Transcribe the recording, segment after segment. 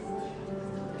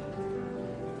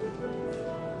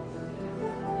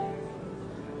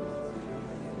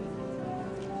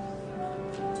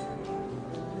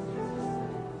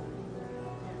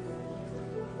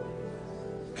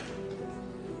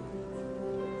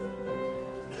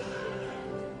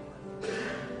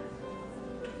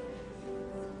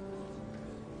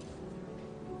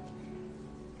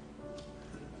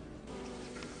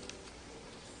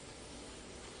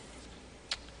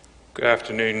Good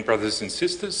afternoon, brothers and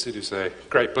sisters. It is a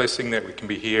great blessing that we can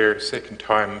be here a second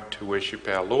time to worship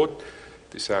our Lord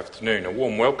this afternoon. A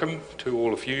warm welcome to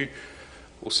all of you,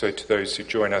 also to those who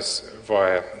join us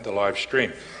via the live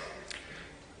stream.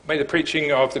 May the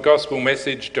preaching of the gospel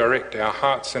message direct our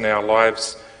hearts and our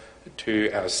lives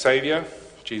to our Saviour,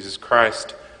 Jesus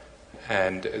Christ,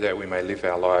 and that we may live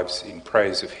our lives in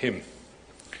praise of him.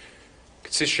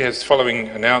 Consistory has the following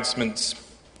announcements.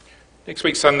 Next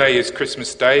week, Sunday, is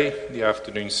Christmas Day. The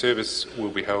afternoon service will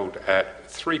be held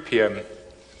at 3 p.m.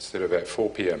 instead of at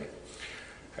 4 p.m.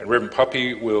 And Reverend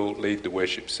Poppy will lead the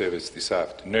worship service this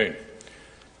afternoon.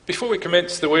 Before we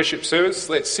commence the worship service,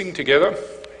 let's sing together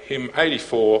hymn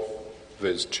 84,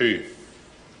 verse 2.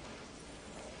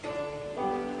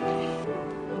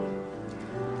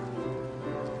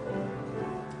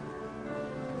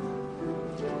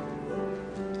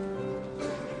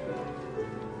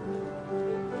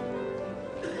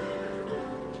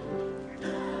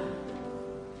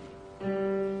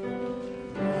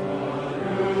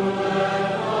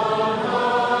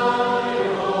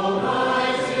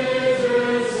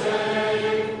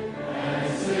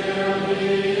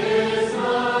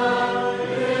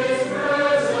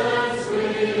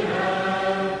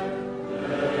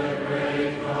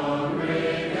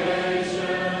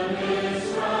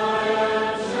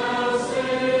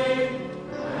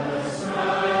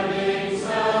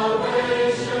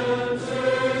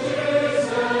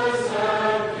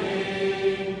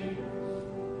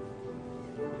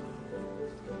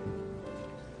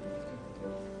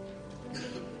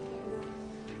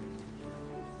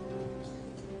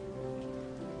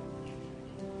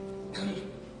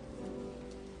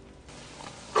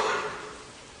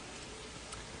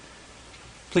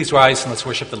 Please rise and let's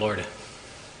worship the Lord.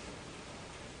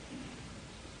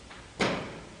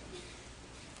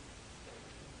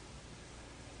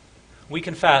 We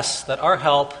confess that our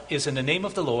help is in the name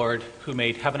of the Lord who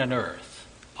made heaven and earth.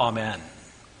 Amen.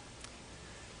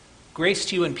 Grace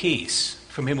to you and peace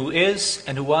from him who is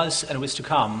and who was and who is to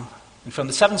come, and from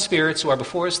the seven spirits who are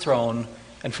before his throne,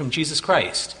 and from Jesus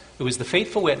Christ, who is the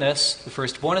faithful witness, the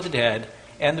firstborn of the dead,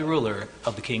 and the ruler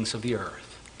of the kings of the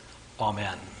earth.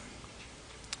 Amen.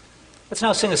 Let's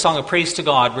now sing a song of praise to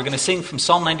God. We're going to sing from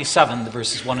Psalm 97, the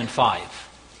verses 1 and 5.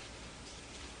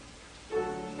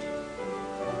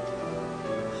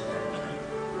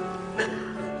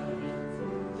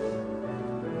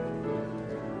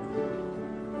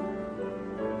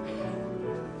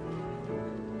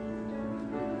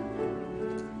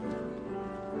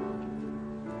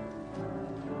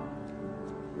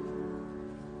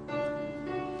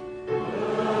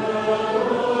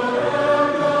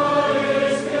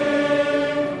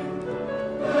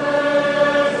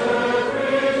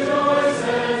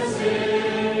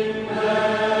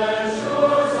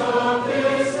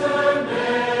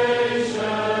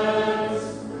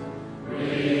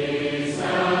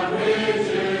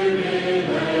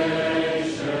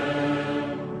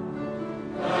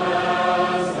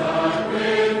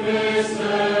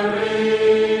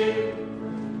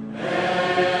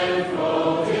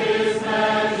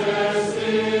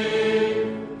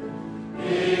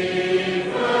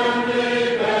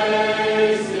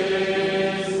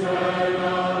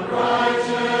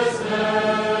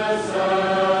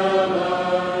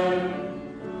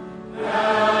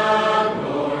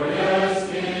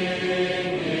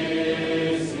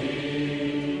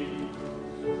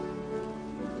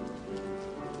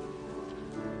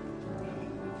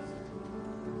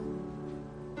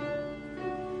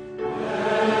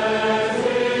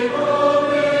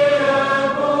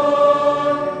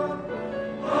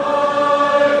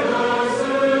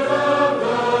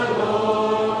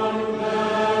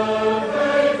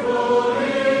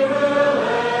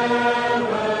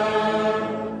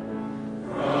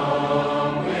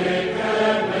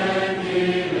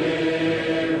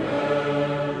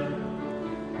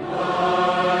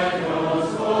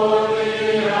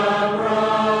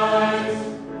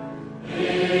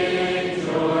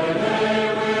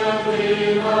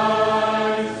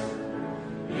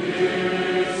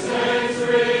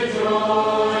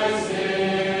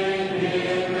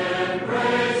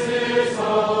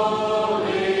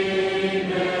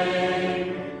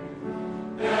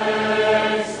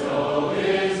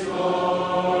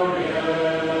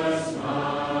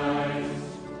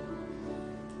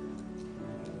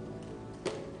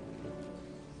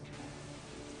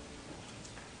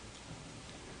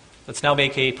 Let's now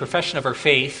make a profession of our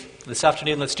faith. This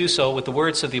afternoon, let's do so with the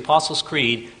words of the Apostles'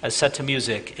 Creed as set to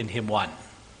music in hymn 1.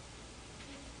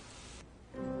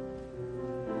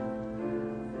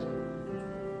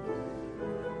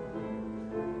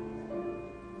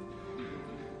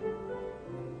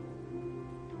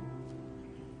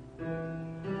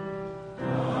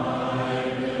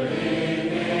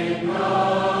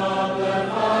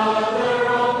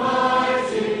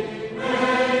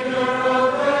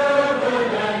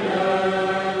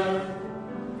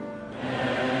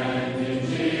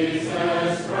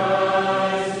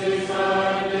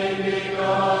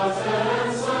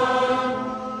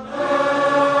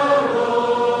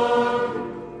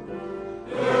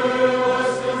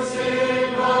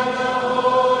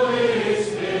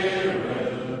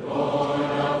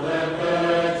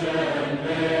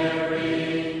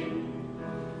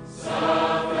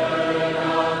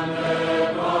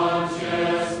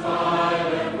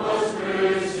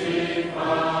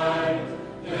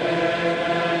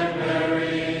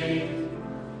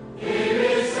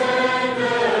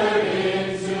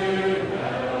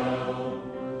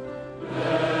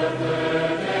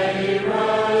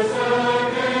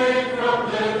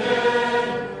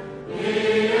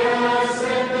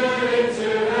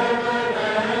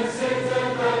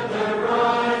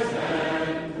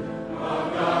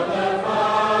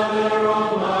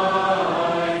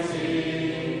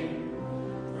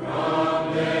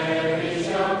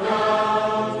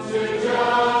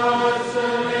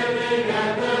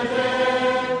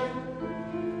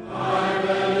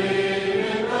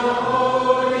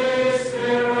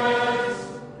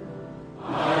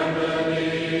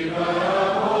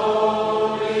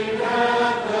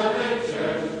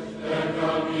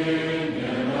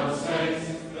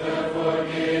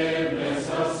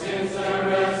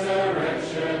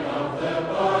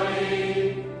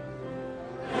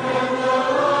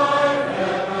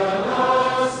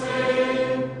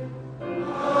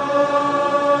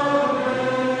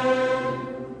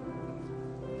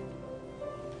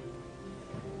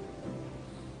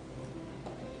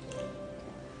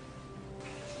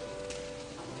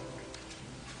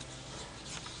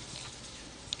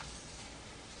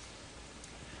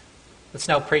 Let's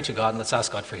now pray to God and let's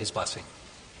ask God for his blessing.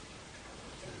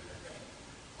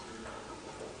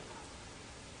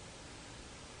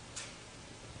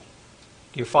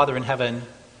 Dear Father in heaven,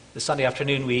 this Sunday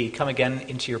afternoon we come again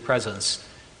into your presence.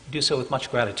 We do so with much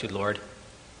gratitude, Lord.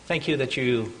 Thank you that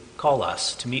you call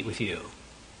us to meet with you.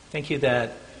 Thank you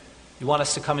that you want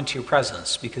us to come into your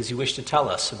presence because you wish to tell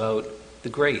us about the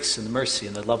grace and the mercy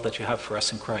and the love that you have for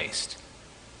us in Christ.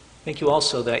 Thank you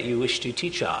also that you wish to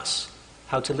teach us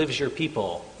how to live as your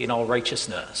people in all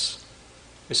righteousness.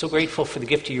 We're so grateful for the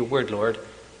gift of your word, Lord,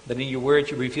 that in your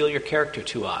word you reveal your character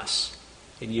to us,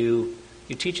 and you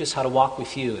teach us how to walk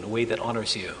with you in a way that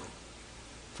honors you.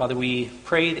 Father, we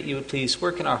pray that you would please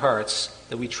work in our hearts,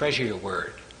 that we treasure your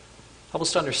word. Help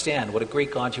us to understand what a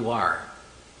great God you are.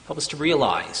 Help us to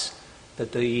realize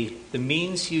that the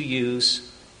means you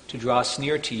use to draw us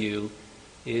near to you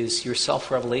is your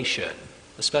self-revelation,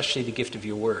 especially the gift of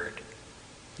your word.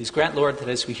 Please grant, Lord, that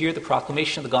as we hear the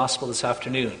proclamation of the gospel this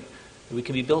afternoon, that we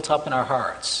can be built up in our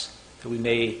hearts, that we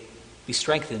may be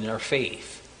strengthened in our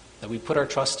faith, that we put our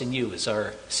trust in you as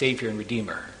our Savior and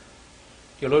Redeemer.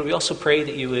 Dear Lord, we also pray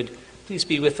that you would please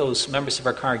be with those members of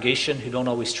our congregation who don't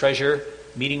always treasure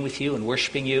meeting with you and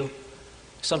worshiping you.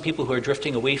 Some people who are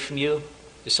drifting away from you.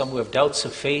 There's some who have doubts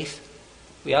of faith.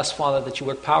 We ask, Father, that you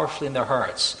work powerfully in their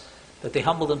hearts, that they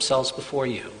humble themselves before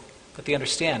you, that they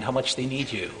understand how much they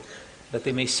need you, that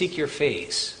they may seek your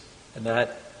face, and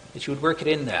that you would work it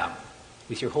in them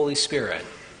with your Holy Spirit,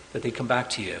 that they come back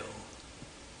to you.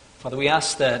 Father, we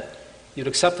ask that you'd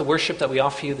accept the worship that we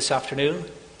offer you this afternoon.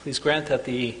 Please grant that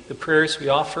the prayers we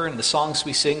offer and the songs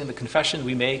we sing and the confession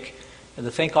we make and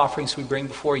the thank offerings we bring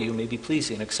before you may be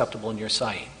pleasing and acceptable in your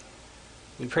sight.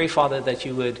 We pray, Father, that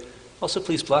you would also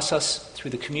please bless us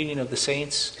through the communion of the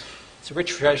saints. It's a rich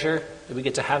treasure that we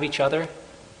get to have each other,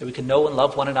 that we can know and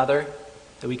love one another,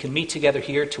 that we can meet together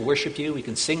here to worship you, we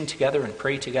can sing together and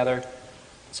pray together.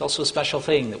 It's also a special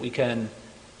thing that we can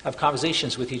have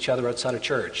conversations with each other outside of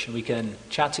church, and we can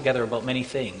chat together about many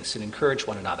things and encourage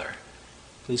one another.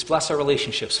 Please bless our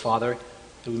relationships, Father,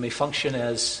 that we may function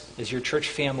as your church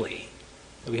family,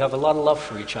 that we have a lot of love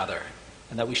for each other,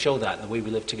 and that we show that in the way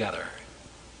we live together.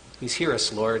 Please hear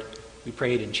us, Lord. We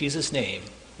pray it in Jesus' name,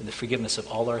 in the forgiveness of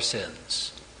all our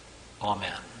sins.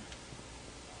 Amen.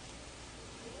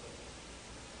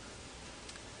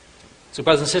 So,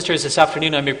 brothers and sisters, this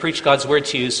afternoon I may preach God's word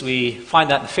to you. So we find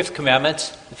that in the fifth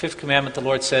commandment. The fifth commandment, the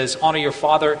Lord says, honor your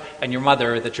father and your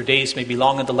mother, that your days may be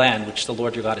long in the land which the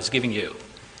Lord your God is giving you.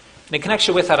 And in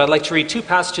connection with that, I'd like to read two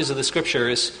passages of the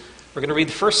Scriptures. We're going to read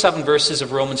the first 7 verses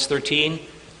of Romans 13.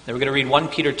 Then we're going to read 1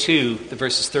 Peter 2, the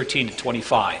verses 13 to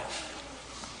 25.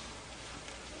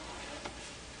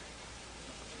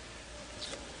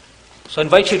 So I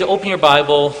invite you to open your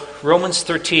Bible, Romans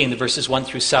 13, the verses 1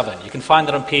 through 7. You can find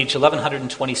that on page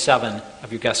 1127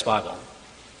 of your guest Bible.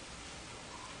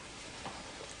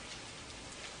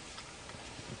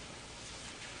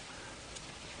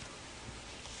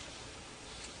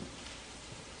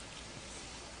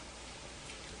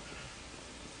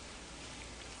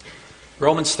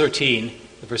 Romans 13,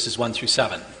 the verses 1 through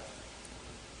 7.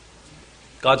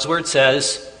 God's word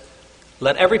says,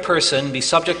 let every person be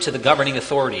subject to the governing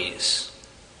authorities,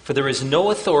 for there is no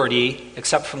authority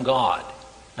except from God,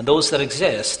 and those that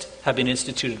exist have been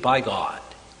instituted by God.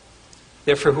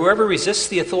 Therefore, whoever resists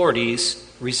the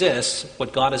authorities resists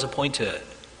what God has appointed,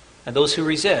 and those who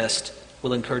resist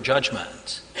will incur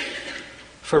judgment.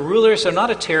 For rulers are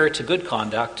not a terror to good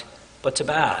conduct, but to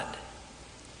bad.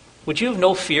 Would you have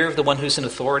no fear of the one who's in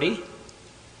authority?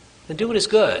 Then do what is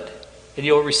good, and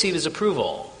you will receive his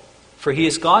approval. For he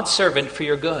is God's servant for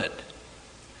your good.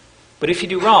 But if you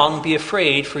do wrong, be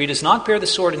afraid, for he does not bear the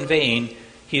sword in vain.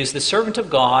 He is the servant of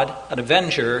God, an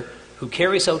avenger, who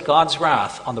carries out God's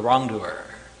wrath on the wrongdoer.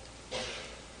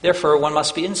 Therefore, one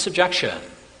must be in subjection,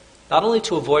 not only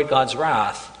to avoid God's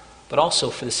wrath, but also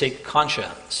for the sake of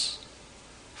conscience.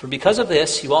 For because of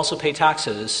this, you also pay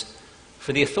taxes,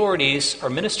 for the authorities are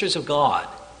ministers of God,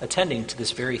 attending to this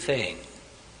very thing.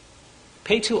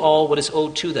 Pay to all what is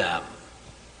owed to them.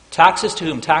 Taxes to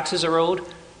whom taxes are owed,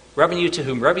 revenue to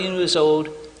whom revenue is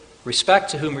owed,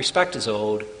 respect to whom respect is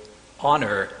owed,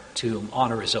 honor to whom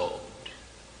honor is owed.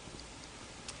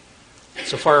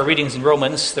 So far our readings in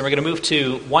Romans. Then we're going to move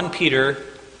to 1 Peter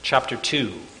chapter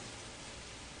 2.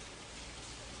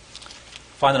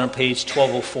 Find that on page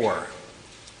 1204.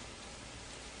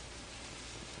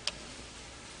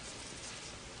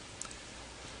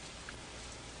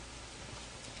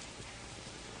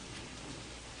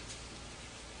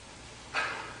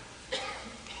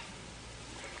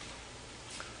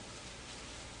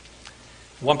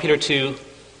 Peter 2,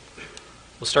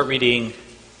 we'll start reading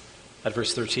at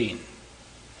verse 13.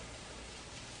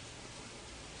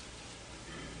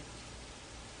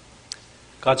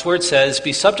 God's word says,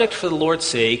 "Be subject for the Lord's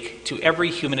sake to every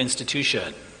human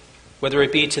institution, whether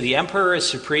it be to the emperor as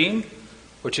supreme,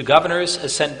 or to governors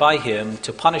as sent by him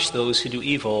to punish those who do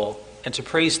evil and to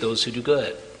praise those who do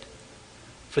good.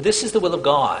 For this is the will of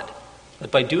God, that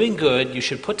by doing good you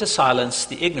should put to silence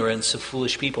the ignorance of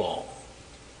foolish people.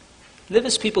 Live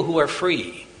as people who are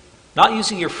free, not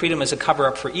using your freedom as a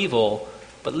cover-up for evil,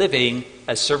 but living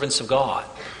as servants of God.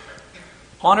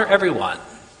 Honor everyone.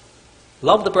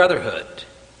 Love the brotherhood.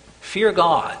 Fear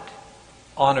God.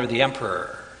 Honor the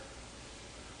emperor.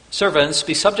 Servants,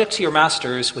 be subject to your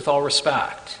masters with all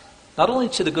respect, not only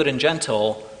to the good and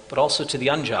gentle, but also to the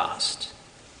unjust.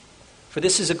 For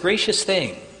this is a gracious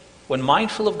thing. When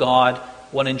mindful of God,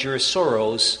 one endures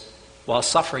sorrows while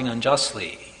suffering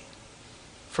unjustly.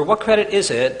 For what credit is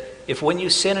it if when you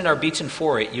sin and are beaten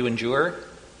for it, you endure?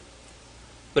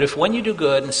 But if when you do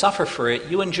good and suffer for it,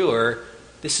 you endure,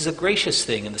 this is a gracious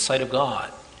thing in the sight of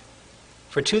God.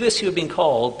 For to this you have been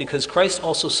called, because Christ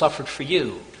also suffered for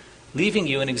you, leaving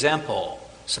you an example,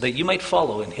 so that you might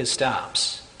follow in his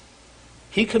steps.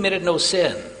 He committed no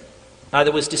sin,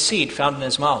 neither was deceit found in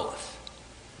his mouth.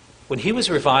 When he was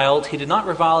reviled, he did not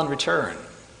revile in return.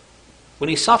 When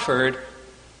he suffered,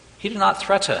 he did not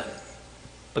threaten,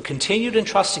 but continued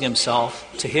entrusting himself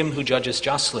to him who judges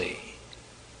justly.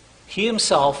 He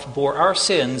himself bore our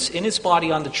sins in his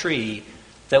body on the tree,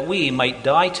 that we might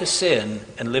die to sin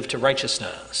and live to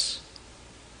righteousness.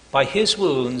 By his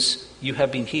wounds you have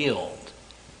been healed.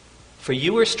 For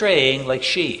you were straying like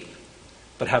sheep,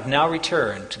 but have now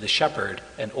returned to the shepherd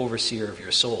and overseer of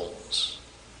your souls."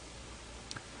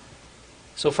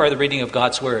 So far the reading of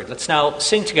God's word. Let's now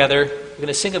sing together. We're going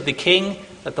to sing of the King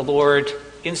that the Lord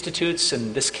institutes,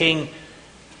 and this King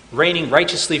reigning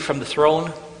righteously from the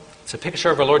throne. It's a picture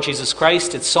of our Lord Jesus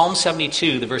Christ. It's Psalm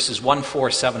 72, the verses 1,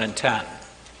 4, 7, and 10. Amen.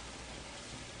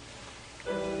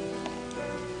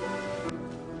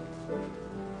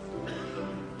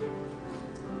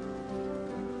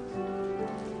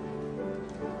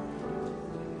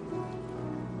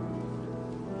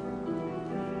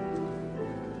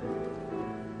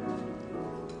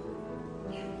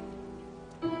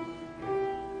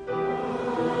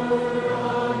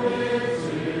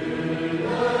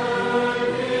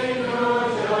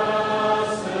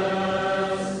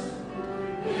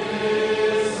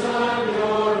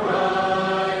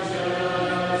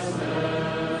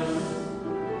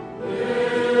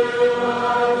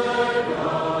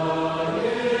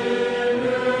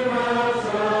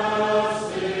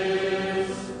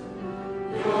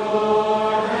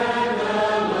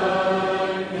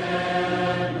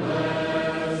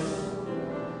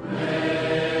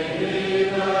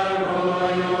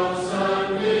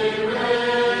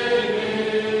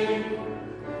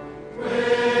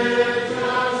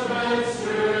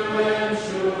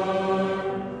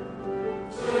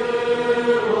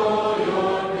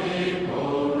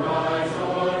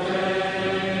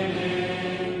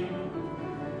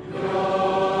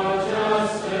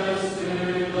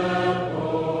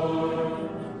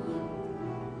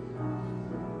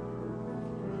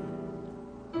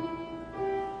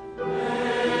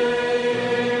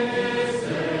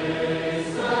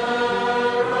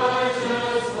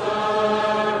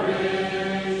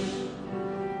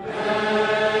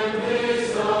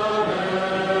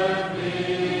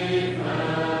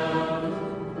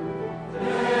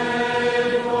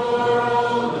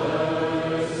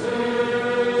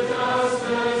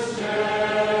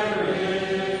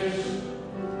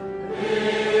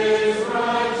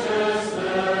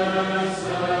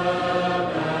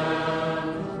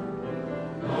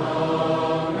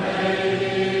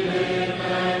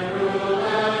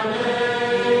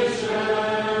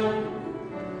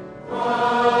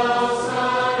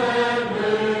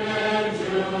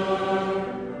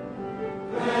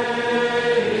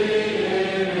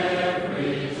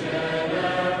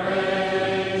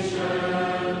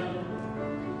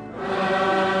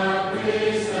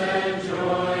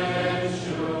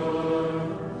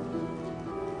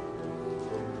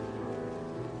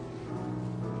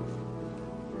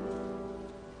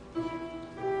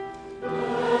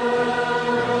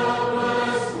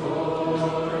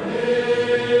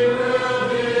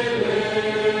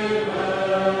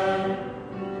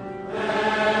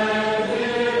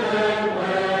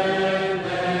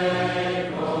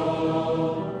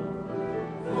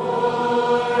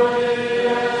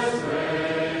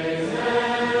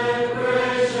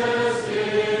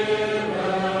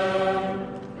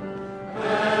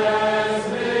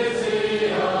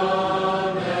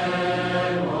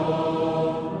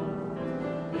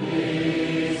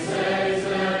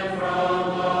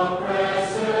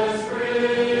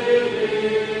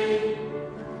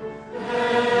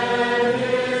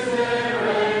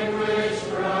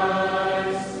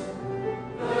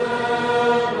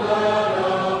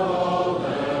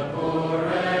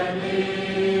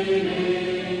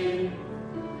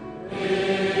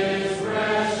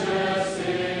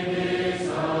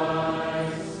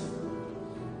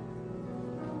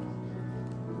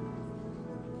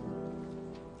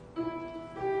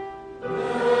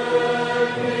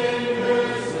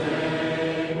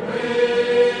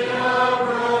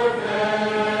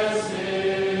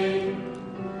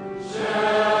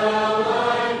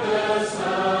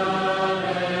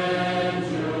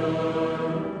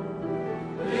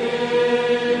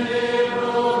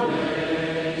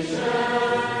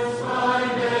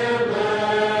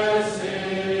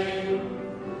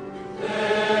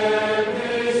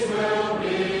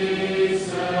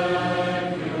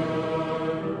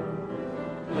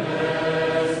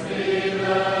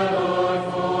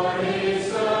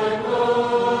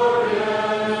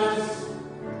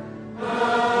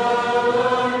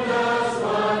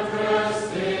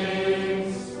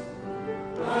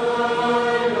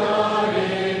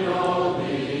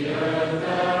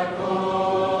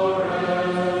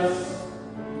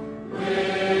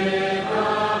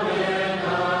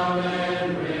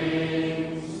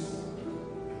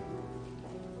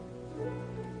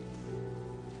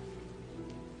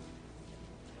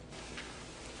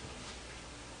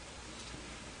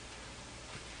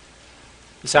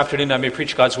 This afternoon I may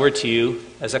preach God's word to you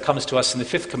as it comes to us in the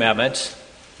fifth commandment.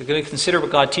 We're going to consider what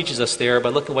God teaches us there by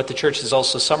looking at what the church has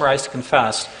also summarized and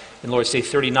confessed in Lord's Day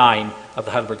 39 of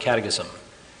the Heidelberg Catechism.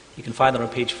 You can find that on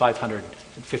page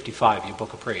 555, your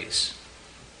Book of Praise.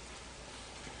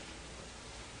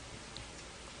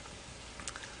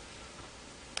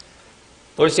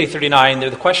 Lord's Day 39,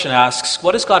 there the question asks,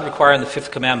 what does God require in the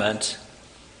fifth commandment?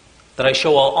 That I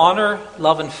show all honor,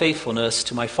 love, and faithfulness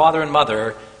to my father and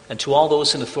mother, and to all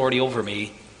those in authority over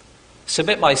me,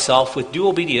 submit myself with due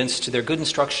obedience to their good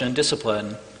instruction and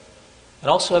discipline, and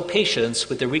also have patience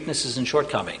with their weaknesses and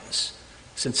shortcomings,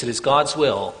 since it is God's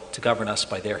will to govern us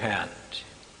by their hand.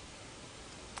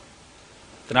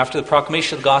 Then after the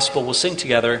proclamation of the gospel, we'll sing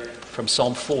together from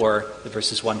Psalm 4, the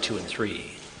verses 1, 2, and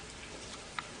 3.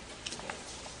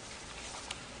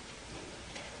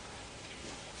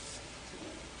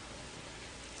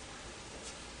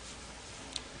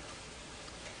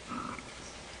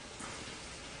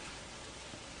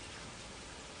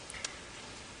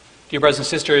 Dear brothers and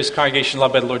sisters, congregation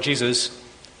loved by the Lord Jesus,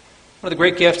 one of the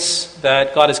great gifts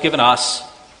that God has given us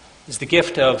is the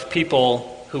gift of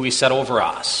people who He set over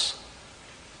us.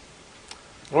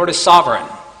 The Lord is sovereign.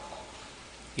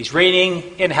 He's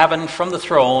reigning in heaven from the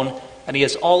throne, and He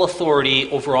has all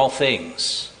authority over all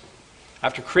things.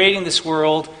 After creating this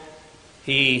world,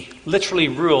 He literally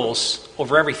rules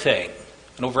over everything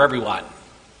and over everyone.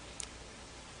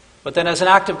 But then as an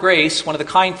act of grace, one of the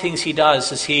kind things He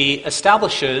does is He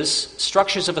establishes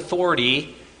structures of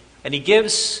authority, and He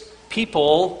gives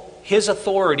people His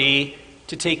authority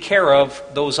to take care of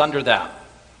those under them.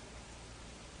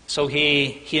 So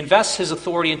He invests His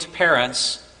authority into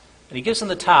parents, and He gives them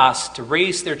the task to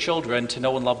raise their children to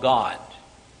know and love God.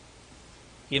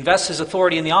 He invests His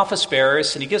authority in the office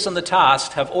bearers, and He gives them the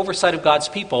task to have oversight of God's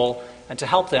people and to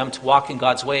help them to walk in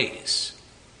God's ways.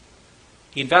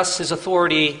 He invests His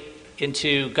authority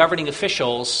into governing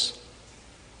officials,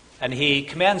 and He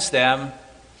commands them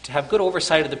to have good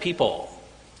oversight of the people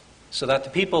so that the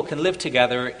people can live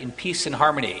together in peace and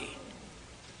harmony,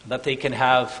 and that they can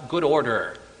have good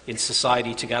order in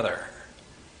society together.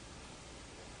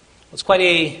 It's quite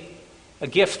a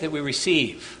gift that we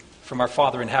receive from our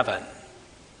Father in heaven.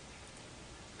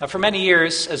 Now, for many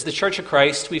years, as the Church of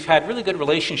Christ, we've had really good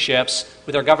relationships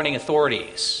with our governing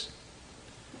authorities.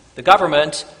 The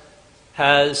government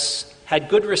has had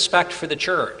good respect for the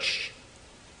church,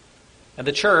 and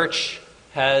the church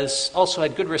has also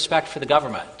had good respect for the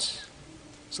government.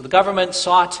 So the government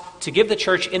sought to give the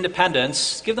church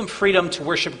independence, give them freedom to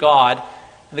worship God,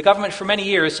 and the government for many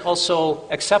years also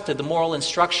accepted the moral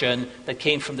instruction that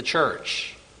came from the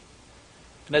church.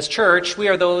 And as church, we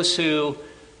are those who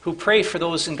pray for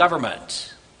those in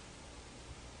government.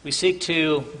 We seek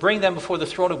to bring them before the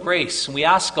throne of grace, and we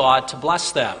ask God to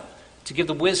bless them, to give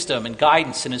them wisdom and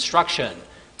guidance and instruction,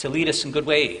 to lead us in good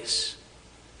ways.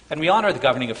 And we honor the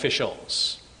governing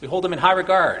officials. We hold them in high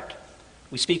regard.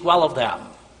 We speak well of them.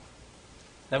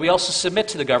 And we also submit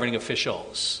to the governing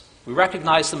officials. We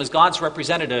recognize them as God's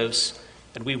representatives,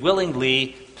 and we willingly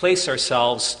place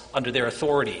ourselves under their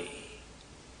authority.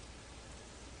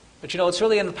 But it's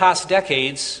really in the past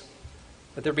decades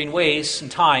that there have been ways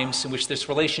and times in which this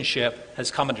relationship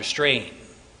has come under strain.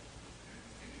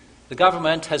 The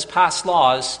government has passed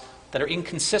laws that are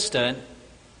inconsistent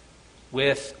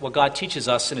with what God teaches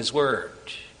us in His Word.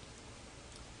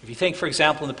 If you think, for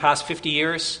example, in the past 50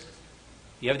 years,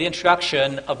 you have the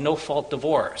introduction of no-fault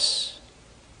divorce,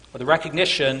 or the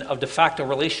recognition of de facto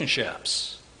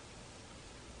relationships.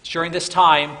 It's during this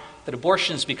time that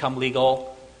abortions become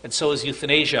legal, and so is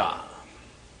euthanasia.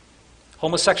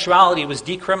 Homosexuality was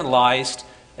decriminalized,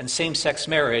 and same-sex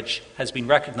marriage has been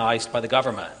recognized by the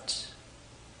government.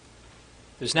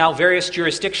 There's now various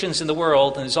jurisdictions in the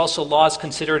world, and there's also laws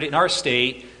considered in our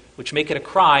state which make it a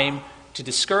crime to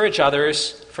discourage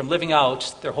others from living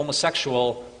out their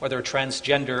homosexual or their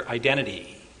transgender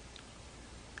identity.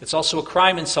 It's also a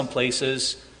crime in some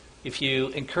places if you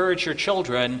encourage your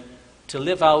children to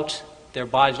live out their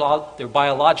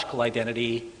biological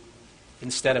identity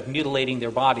instead of mutilating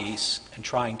their bodies and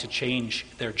trying to change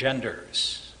their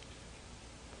genders.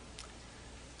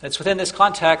 It's within this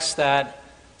context that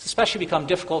it's especially become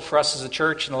difficult for us as a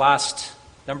church in the last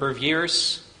number of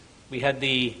years. We had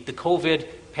the COVID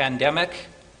pandemic.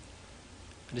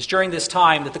 It is during this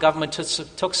time that the government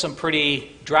took some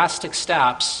pretty drastic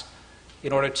steps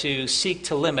in order to seek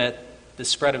to limit the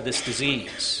spread of this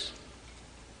disease.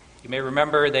 You may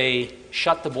remember they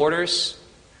shut the borders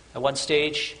at one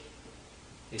stage.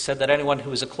 They said that anyone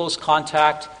who was a close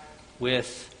contact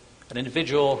with an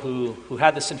individual who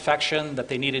had this infection, that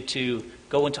they needed to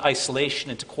go into isolation,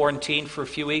 into quarantine for a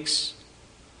few weeks.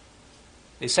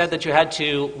 They said that you had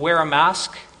to wear a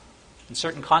mask in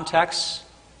certain contexts.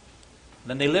 And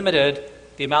then they limited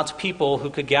the amount of people who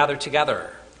could gather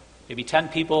together. Maybe 10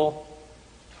 people,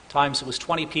 at times it was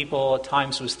 20 people, at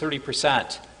times it was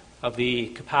 30% of the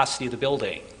capacity of the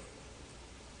building.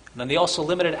 And then they also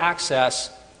limited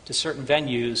access to certain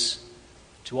venues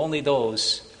to only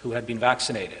those who had been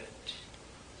vaccinated.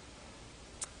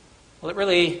 Well, it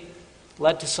really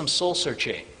led to some soul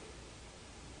searching.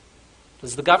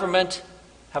 Does the government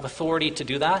have authority to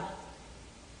do that?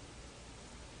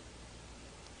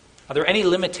 Are there any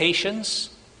limitations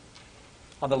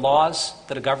on the laws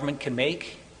that a government can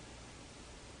make?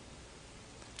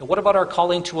 And what about our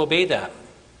calling to obey them?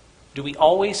 Do we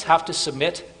always have to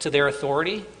submit to their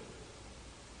authority?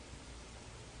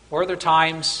 Or are there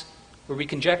times where we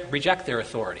can reject their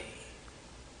authority?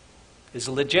 Is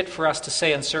it legit for us to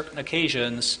say on certain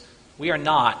occasions, we are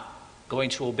not going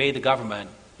to obey the government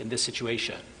in this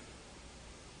situation?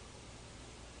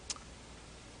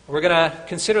 We're going to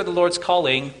consider the Lord's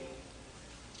calling,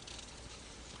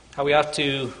 how we have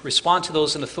to respond to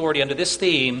those in authority. Under this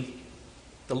theme,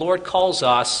 the Lord calls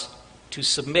us to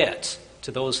submit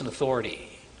to those in authority.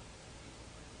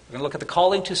 We're going to look at the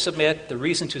calling to submit, the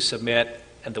reason to submit,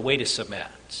 and the way to submit.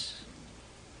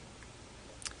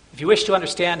 If you wish to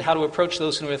understand how to approach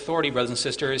those in authority, brothers and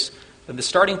sisters, then the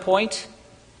starting point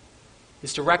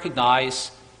is to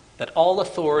recognize that all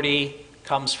authority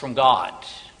comes from God.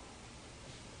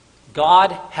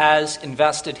 God has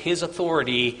invested his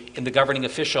authority in the governing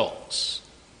officials.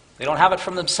 They don't have it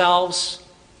from themselves.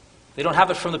 They don't have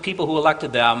it from the people who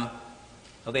elected them.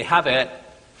 No, they have it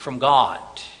from God.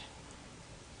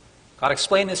 God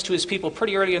explained this to his people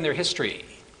pretty early in their history.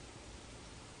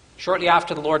 Shortly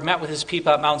after the Lord met with his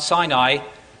people at Mount Sinai,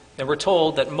 they were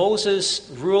told that Moses'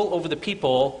 rule over the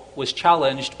people was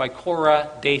challenged by Korah,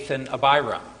 Dathan,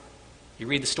 Abiram. You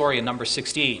read the story in Numbers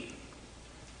 16.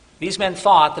 These men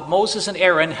thought that Moses and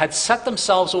Aaron had set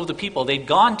themselves over the people. They'd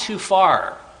gone too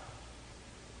far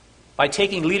by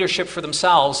taking leadership for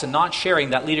themselves and not sharing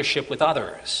that leadership with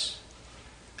others.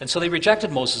 And so they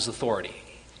rejected Moses' authority.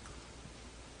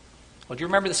 Well, do you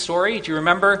remember the story? Do you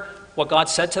remember what God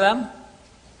said to them?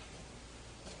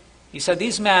 He said,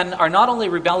 these men are not only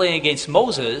rebelling against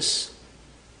Moses,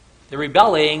 they're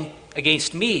rebelling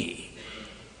against me.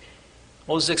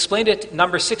 Moses explained it in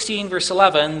Numbers 16, verse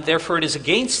 11, therefore it is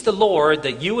against the Lord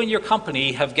that you and your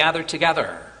company have gathered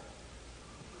together.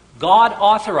 God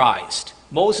authorized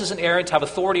Moses and Aaron to have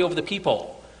authority over the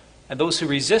people, and those who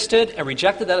resisted and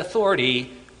rejected that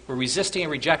authority were resisting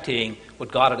and rejecting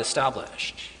what God had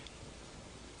established.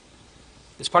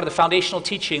 It's part of the foundational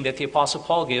teaching that the Apostle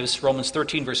Paul gives, Romans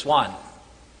 13, verse 1.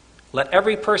 Let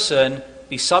every person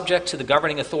be subject to the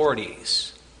governing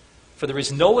authorities, for there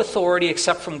is no authority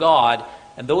except from God,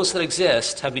 and those that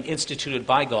exist have been instituted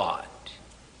by God.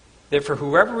 Therefore,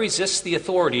 whoever resists the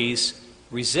authorities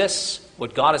resists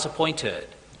what God has appointed,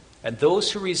 and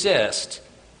those who resist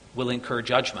will incur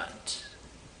judgment.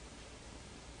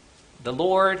 The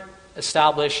Lord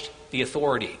established the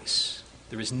authorities.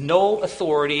 There is no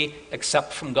authority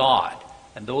except from God,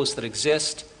 and those that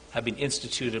exist have been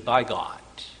instituted by God.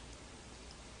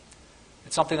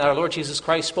 It's something that our Lord Jesus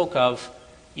Christ spoke of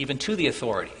even to the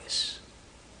authorities.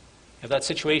 You have that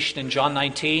situation in John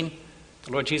 19.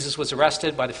 The Lord Jesus was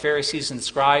arrested by the Pharisees and the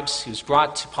scribes. He was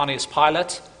brought to Pontius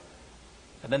Pilate.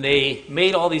 And then they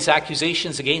made all these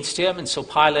accusations against him, and so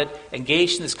Pilate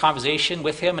engaged in this conversation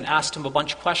with him and asked him a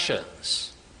bunch of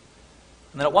questions.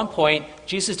 And then at one point,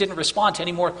 Jesus didn't respond to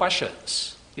any more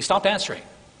questions. He stopped answering.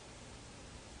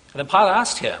 And then Pilate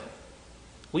asked him,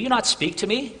 will you not speak to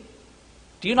me?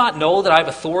 Do you not know that I have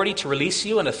authority to release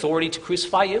you and authority to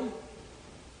crucify you?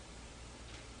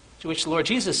 To which the Lord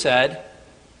Jesus said,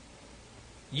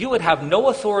 you would have no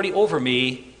authority over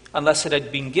me unless it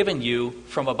had been given you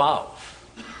from above.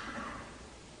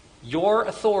 Your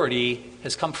authority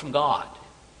has come from God.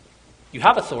 You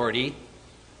have authority,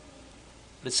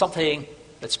 but it's something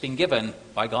that's been given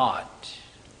by God.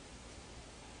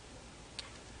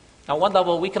 Now, on one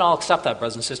level, we can all accept that,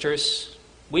 brothers and sisters.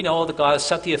 We know that God has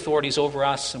set the authorities over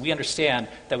us, and we understand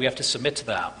that we have to submit to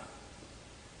them.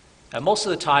 And most of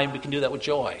the time, we can do that with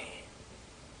joy.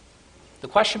 The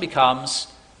question becomes,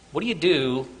 what do you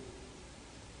do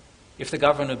if the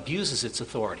government abuses its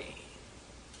authority?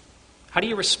 How do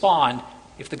you respond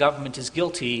if the government is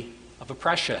guilty of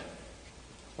oppression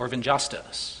or of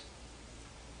injustice?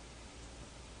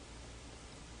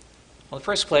 Well, in the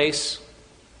first place,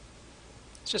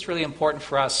 it's just really important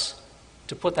for us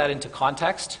to put that into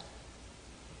context.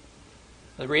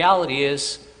 The reality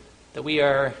is that we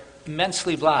are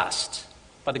immensely blessed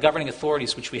by the governing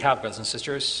authorities which we have, brothers and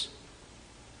sisters.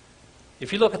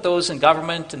 If you look at those in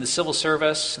government, in the civil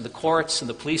service, in the courts, in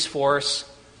the police force,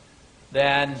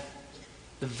 then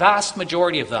the vast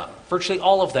majority of them, virtually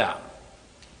all of them,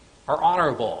 are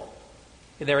honorable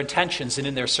in their intentions and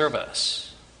in their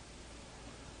service.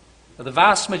 Now, the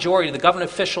vast majority of the government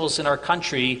officials in our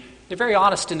country, they're very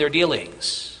honest in their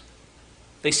dealings.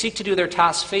 They seek to do their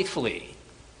tasks faithfully,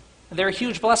 and they're a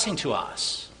huge blessing to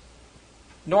us.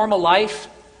 Normal life,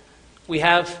 we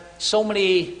have so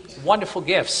many wonderful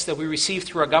gifts that we receive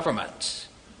through our government.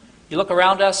 You look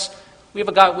around us, we have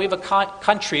a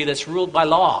country that's ruled by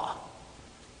law.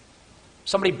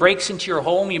 Somebody breaks into your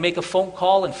home, you make a phone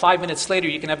call, and 5 minutes later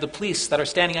you can have the police that are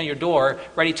standing on your door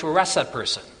ready to arrest that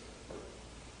person.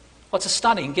 Well, it's a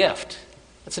stunning gift.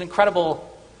 It's an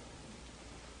incredible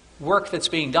work that's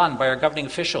being done by our governing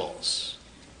officials.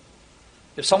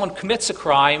 If someone commits a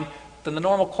crime, then the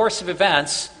normal course of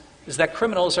events is that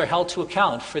criminals are held to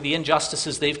account for the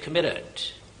injustices they've committed.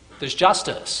 There's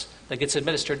justice that gets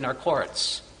administered in our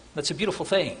courts. That's a beautiful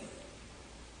thing.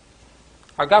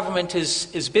 Our government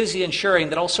is busy ensuring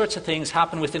that all sorts of things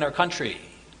happen within our country.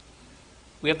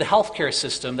 We have the healthcare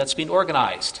system that's been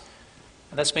organized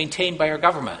and that's maintained by our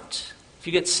government. If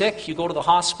you get sick, you go to the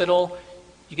hospital,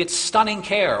 you get stunning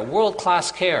care,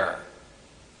 world-class care.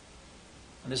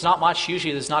 And there's not much,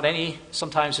 usually there's not any,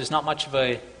 sometimes there's not much of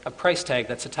a price tag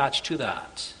that's attached to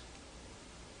that.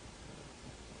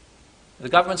 The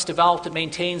government's developed and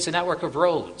maintains a network of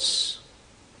roads.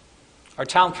 Our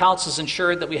town council's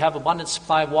ensured that we have abundant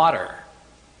supply of water.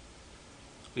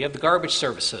 We have the garbage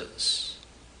services.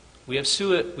 We have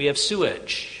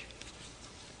sewage.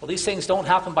 Well, these things don't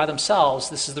happen by themselves.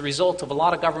 This is the result of a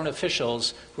lot of government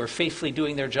officials who are faithfully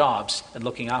doing their jobs and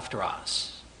looking after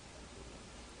us.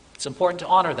 It's important to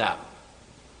honor them,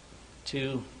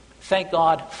 to thank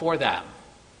God for them,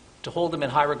 to hold them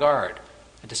in high regard,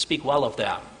 and to speak well of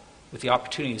them with the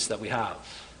opportunities that we have.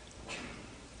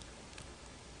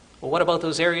 Well, what about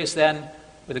those areas then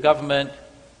where the government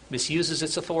misuses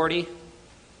its authority?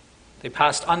 They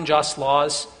passed unjust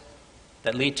laws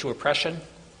that lead to oppression.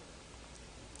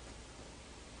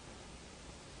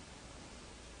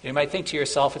 You might think to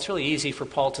yourself, it's really easy for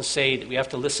Paul to say that we have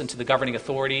to listen to the governing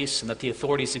authorities and that the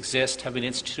authorities exist, have been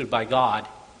instituted by God.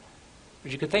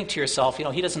 But you could think to yourself,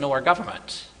 he doesn't know our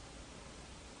government.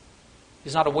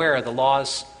 He's not aware of the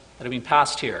laws that have been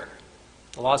passed here,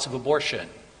 the laws of abortion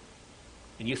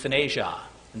and euthanasia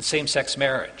and same-sex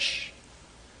marriage.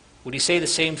 Would he say the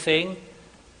same thing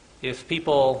if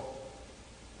people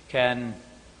can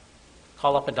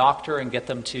call up a doctor and get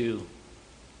them to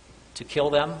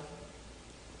kill them?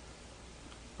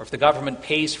 Or if the government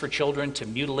pays for children to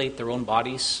mutilate their own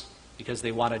bodies because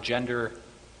they want a gender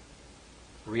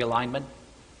realignment?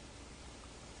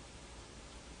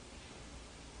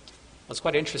 What's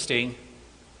quite interesting,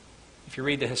 if you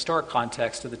read the historic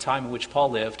context of the time in which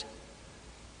Paul lived,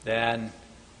 then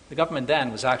the government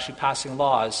then was actually passing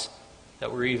laws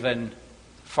that were even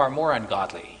far more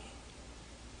ungodly.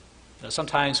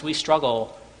 Sometimes we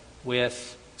struggle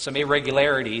with some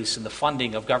irregularities in the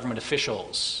funding of government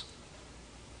officials.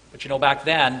 But back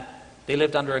then, they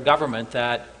lived under a government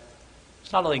that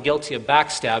was not only guilty of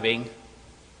backstabbing,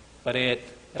 but it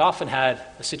often had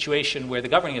a situation where the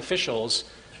governing officials,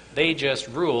 they just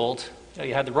ruled.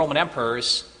 You had the Roman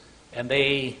emperors, and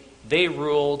they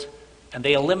ruled, and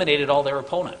they eliminated all their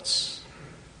opponents.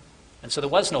 And so there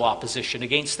was no opposition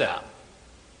against them.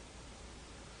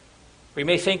 We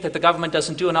may think that the government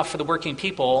doesn't do enough for the working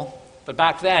people, but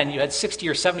back then you had 60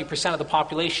 or 70% of the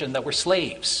population that were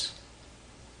slaves.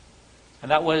 And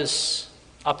that was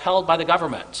upheld by the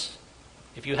government.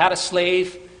 If you had a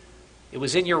slave, it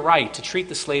was in your right to treat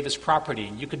the slave as property,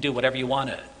 and you could do whatever you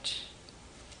wanted.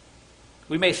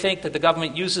 We may think that the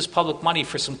government uses public money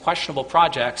for some questionable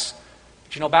projects,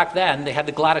 but back then they had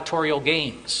the gladiatorial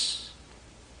games.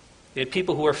 They had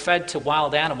people who were fed to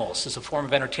wild animals as a form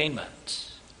of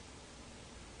entertainment.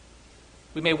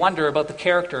 We may wonder about the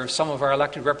character of some of our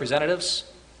elected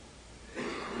representatives.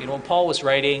 When Paul was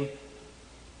writing,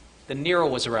 then Nero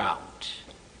was around.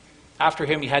 After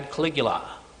him, you had Caligula.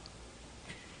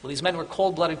 Well, these men were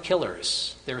cold-blooded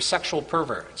killers. They were sexual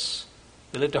perverts.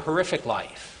 They lived a horrific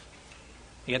life.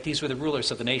 Yet these were the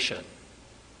rulers of the nation.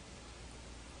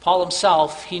 Paul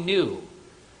himself, he knew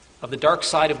of the dark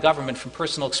side of government from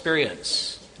personal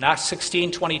experience. In Acts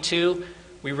 16:22,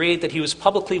 we read that he was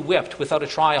publicly whipped without a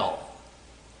trial.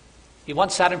 He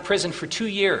once sat in prison for 2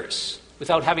 years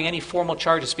without having any formal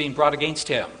charges being brought against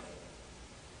him.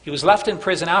 He was left in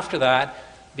prison after that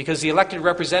because the elected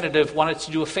representative wanted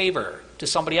to do a favor to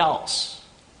somebody else.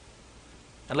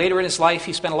 And later in his life,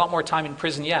 he spent a lot more time in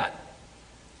prison yet.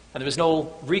 And there was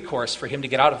no recourse for him to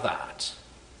get out of that.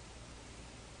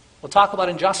 We'll talk about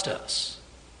injustice.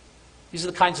 These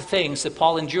are the kinds of things that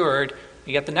Paul endured.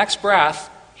 And yet the next breath,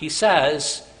 he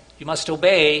says, you must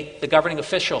obey the governing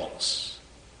officials.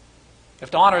 You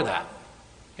have to honor them.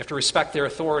 You have to respect their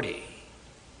authority.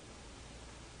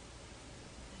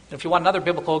 And if you want another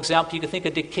biblical example, you can think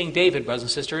of King David, brothers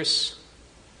and sisters.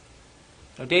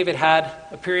 Now, David had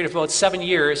a period of about 7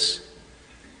 years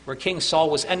where King Saul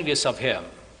was envious of him,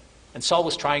 and Saul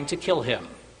was trying to kill him.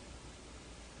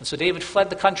 And so David fled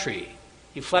the country.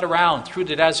 He fled around through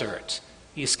the desert.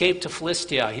 He escaped to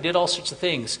Philistia. He did all sorts of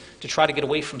things to try to get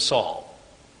away from Saul.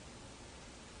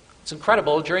 It's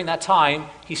incredible, during that time,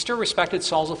 he still respected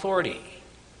Saul's authority.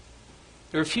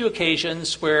 There were a few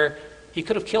occasions where he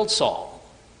could have killed Saul.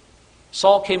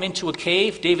 Saul came into a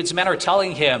cave. David's men are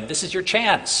telling him, this is your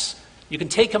chance. You can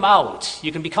take him out.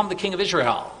 You can become the king of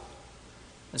Israel.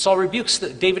 And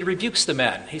David rebukes the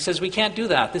men. He says, we can't do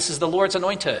that. This is the Lord's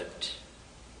anointed.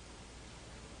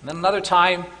 And then another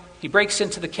time, he breaks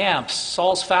into the camp.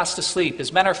 Saul's fast asleep.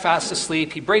 His men are fast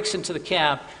asleep. He breaks into the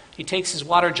camp. He takes his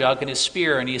water jug and his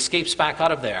spear, and he escapes back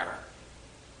out of there.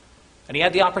 And he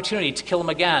had the opportunity to kill him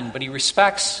again, but he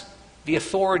respects the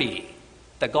authority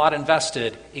that God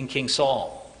invested in King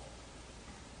Saul.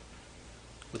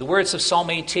 With the words of Psalm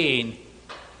 18,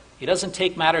 he doesn't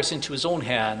take matters into his own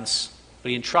hands, but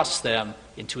he entrusts them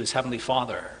into his heavenly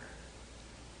Father.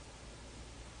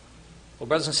 Well,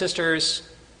 brothers and sisters,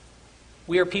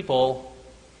 we are people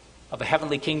of a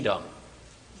heavenly kingdom.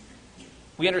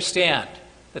 We understand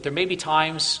that there may be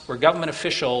times where government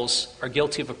officials are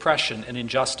guilty of oppression and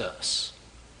injustice.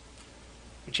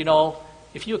 But you know,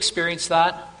 if you experience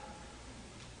that,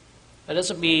 that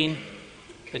doesn't mean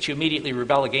that you immediately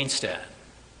rebel against it.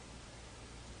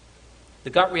 The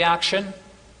gut reaction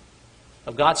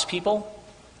of God's people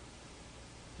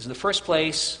is, in the first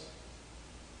place,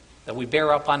 that we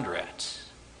bear up under it.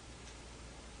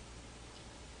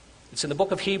 It's in the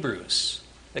book of Hebrews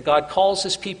that God calls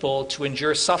his people to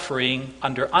endure suffering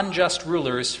under unjust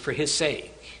rulers for his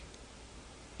sake.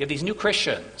 You have these new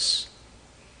Christians.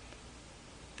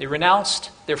 They renounced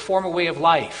their former way of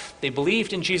life. They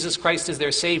believed in Jesus Christ as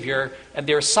their Savior, and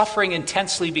they're suffering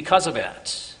intensely because of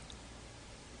it.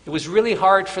 It was really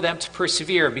hard for them to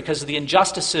persevere because of the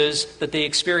injustices that they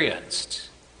experienced.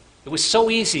 It was so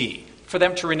easy for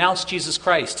them to renounce Jesus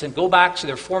Christ and go back to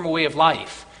their former way of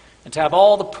life and to have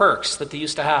all the perks that they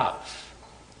used to have.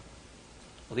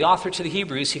 Well, the author to the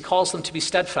Hebrews, he calls them to be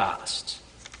steadfast.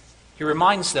 He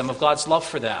reminds them of God's love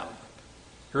for them.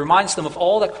 He reminds them of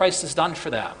all that Christ has done for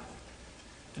them.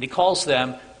 And he calls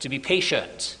them to be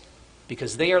patient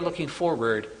because they are looking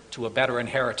forward to a better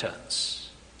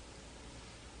inheritance.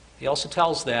 He also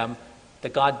tells them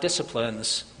that God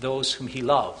disciplines those whom he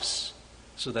loves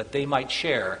so that they might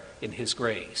share in his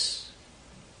grace.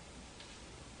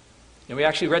 And we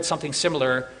actually read something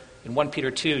similar in 1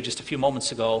 Peter 2 just a few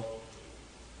moments ago.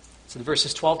 It's in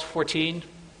verses 12 to 14.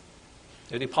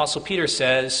 There the Apostle Peter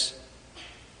says,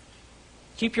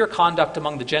 keep your conduct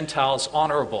among the Gentiles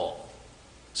honorable,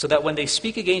 so that when they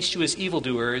speak against you as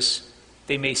evildoers,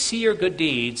 they may see your good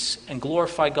deeds and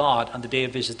glorify God on the day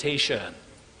of visitation.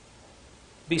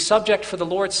 Be subject for the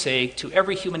Lord's sake to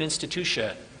every human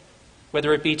institution,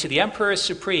 whether it be to the emperor as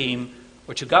supreme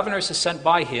or to governors as sent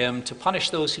by him to punish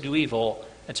those who do evil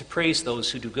and to praise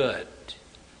those who do good.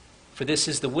 For this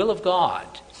is the will of God,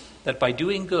 that by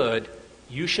doing good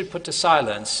you should put to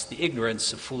silence the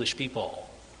ignorance of foolish people.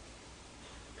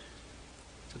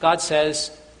 So God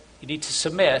says you need to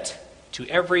submit to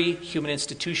every human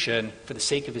institution for the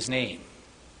sake of his name.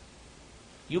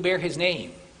 You bear his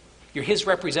name. You're his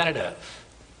representative.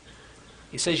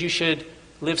 He says you should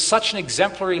live such an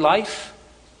exemplary life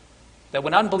that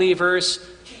when unbelievers,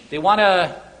 they want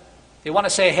to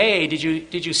say, hey, did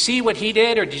you see what he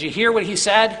did, or did you hear what he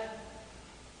said?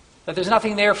 That there's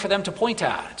nothing there for them to point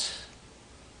at.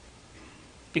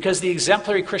 Because the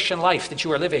exemplary Christian life that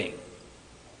you are living.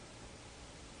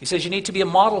 He says you need to be a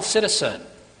model citizen.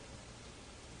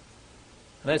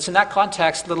 And it's in that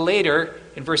context, a little later,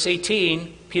 in verse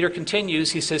 18, Peter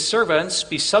continues, he says, servants,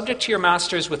 be subject to your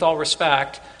masters with all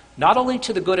respect, not only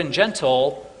to the good and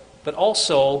gentle, but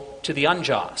also to the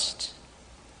unjust.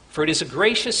 For it is a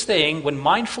gracious thing, when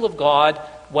mindful of God,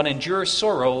 one endures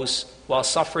sorrows while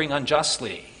suffering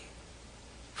unjustly.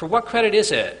 For what credit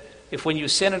is it if when you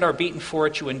sin and are beaten for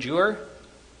it you endure?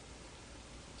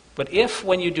 But if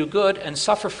when you do good and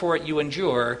suffer for it you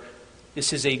endure,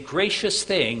 this is a gracious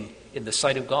thing in the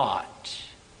sight of God.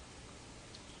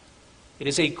 It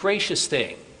is a gracious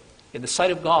thing in the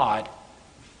sight of God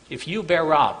if you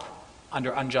bear up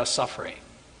under unjust suffering.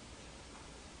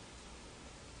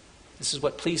 This is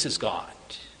what pleases God.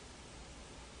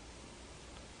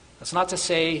 That's not to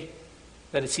say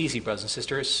that it's easy, brothers and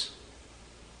sisters.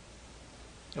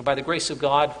 By the grace of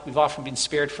God, we've often been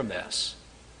spared from this.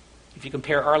 If you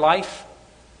compare our life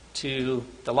to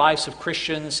the lives of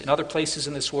Christians in other places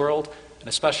in this world, and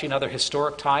especially in other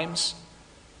historic times,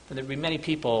 then there would be many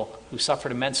people who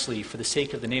suffered immensely for the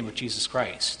sake of the name of Jesus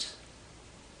Christ.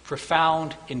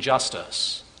 Profound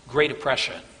injustice, great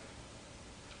oppression.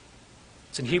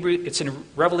 It's in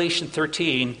Revelation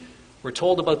 13, we're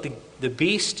told about the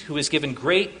beast who is given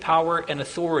great power and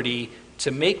authority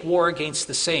to make war against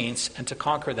the saints and to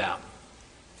conquer them.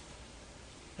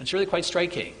 And it's really quite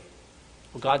striking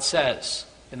what God says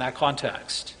in that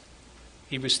context.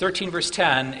 Hebrews 13, verse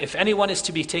 10, if anyone is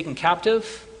to be taken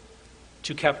captive,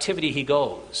 to captivity he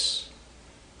goes.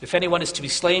 If anyone is to be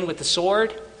slain with the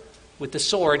sword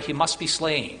he must be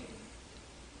slain.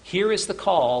 Here is the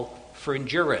call for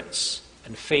endurance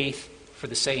and faith for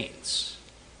the saints.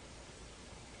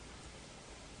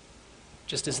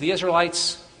 Just as the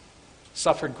Israelites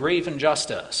suffered grave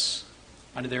injustice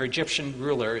under their Egyptian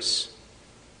rulers,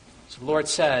 so the Lord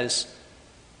says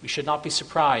we should not be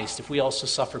surprised if we also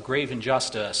suffer grave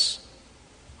injustice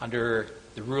under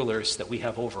the rulers that we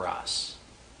have over us.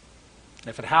 And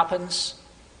if it happens,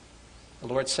 the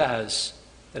Lord says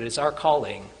that it is our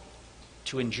calling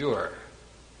to endure,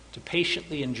 to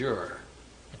patiently endure,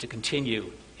 and to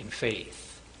continue in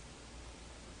faith.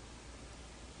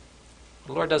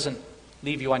 The Lord doesn't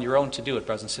leave you on your own to do it,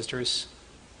 brothers and sisters.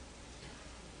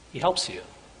 He helps you.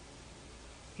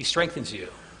 He strengthens you.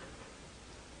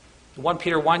 In 1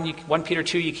 Peter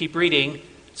 2, you keep reading.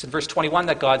 It's in verse 21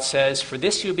 that God says, for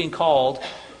this you have been called,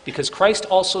 because Christ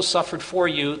also suffered for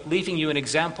you, leaving you an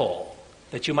example,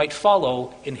 that you might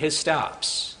follow in his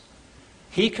steps.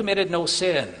 He committed no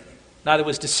sin, neither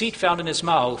was deceit found in his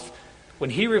mouth. When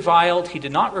he reviled, he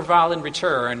did not revile in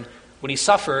return. When he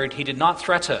suffered, he did not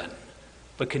threaten,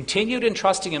 but continued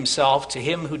entrusting himself to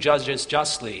him who judges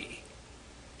justly.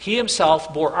 He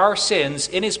himself bore our sins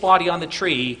in his body on the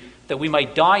tree, that we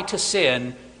might die to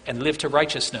sin and live to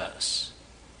righteousness.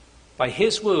 By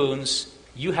his wounds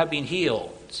you have been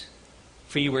healed,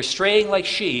 for you were straying like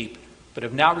sheep, but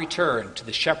have now returned to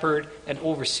the shepherd and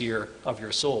overseer of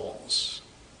your souls.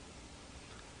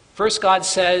 First, God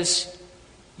says,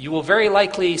 you will very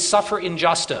likely suffer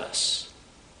injustice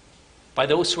by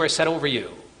those who are set over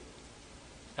you.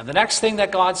 And the next thing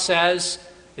that God says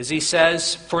is he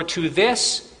says, for to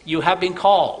this you have been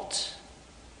called.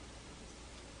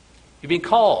 You've been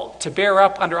called to bear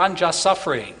up under unjust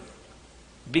suffering,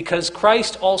 because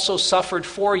Christ also suffered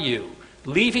for you,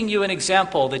 leaving you an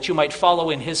example that you might follow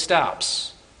in his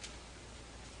steps.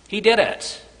 He did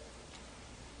it.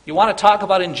 You want to talk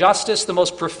about injustice? The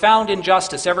most profound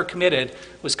injustice ever committed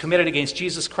was committed against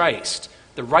Jesus Christ,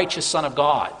 the righteous Son of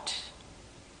God.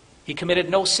 He committed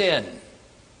no sin.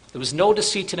 There was no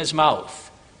deceit in his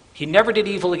mouth. He never did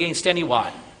evil against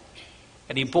anyone.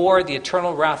 And he bore the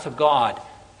eternal wrath of God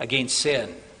against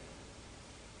sin.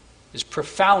 There's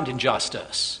profound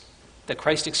injustice that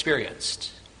Christ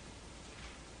experienced.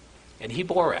 And he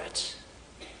bore it.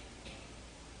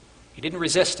 He didn't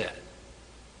resist it,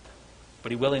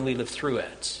 but he willingly lived through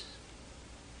it.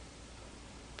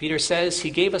 Peter says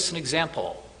he gave us an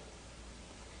example.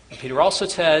 And Peter also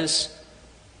says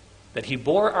that he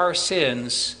bore our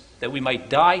sins that we might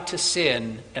die to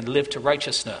sin and live to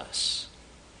righteousness.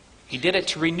 He did it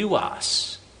to renew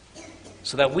us,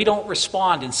 so that we don't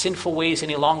respond in sinful ways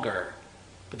any longer,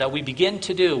 but that we begin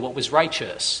to do what was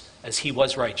righteous as he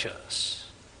was righteous.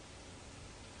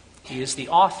 He is the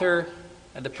author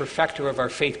and the perfecter of our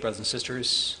faith, brothers and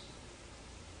sisters.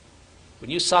 When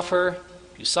you suffer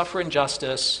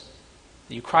injustice,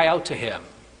 you cry out to him,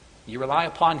 you rely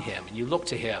upon him, and you look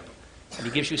to him, and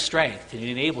he gives you strength, and he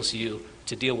enables you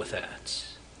to deal with that.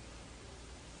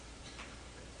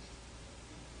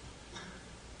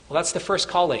 Well, that's the first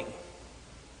calling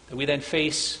that we then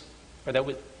face, or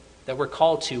that we're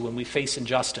called to when we face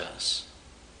injustice.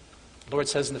 The Lord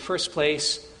says in the first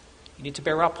place, you need to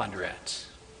bear up under it.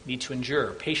 You need to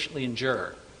endure, patiently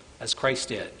endure, as Christ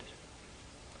did.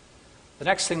 The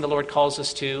next thing the Lord calls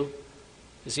us to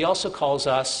is he also calls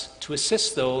us to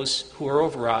assist those who are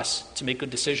over us to make good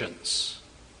decisions.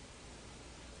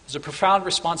 There's a profound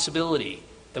responsibility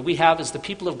that we have as the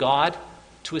people of God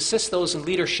to assist those in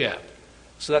leadership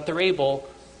so that they're able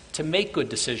to make good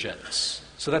decisions,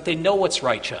 so that they know what's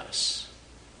righteous.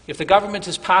 If the government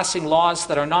is passing laws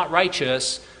that are not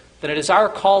righteous, then it is our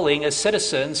calling as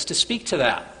citizens to speak to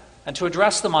them and to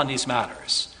address them on these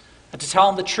matters and to tell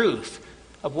them the truth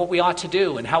of what we ought to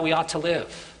do and how we ought to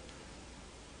live.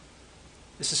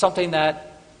 This is something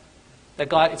that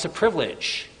God, it's a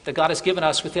privilege that God has given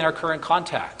us within our current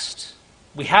context.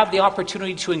 We have the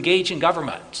opportunity to engage in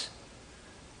government.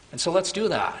 And so let's do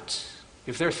that.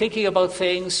 If they're thinking about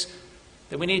things,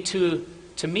 then we need to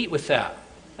meet with them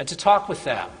and to talk with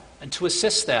them and to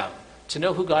assist them to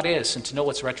know who God is and to know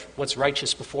what's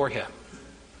righteous before him.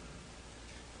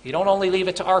 You don't only leave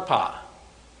it to ARPA.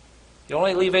 You don't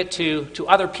only leave it to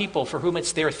other people for whom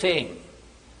it's their thing.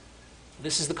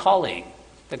 This is the calling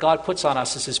that God puts on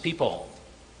us as his people.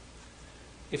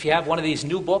 If you have one of these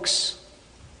new books,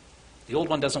 the old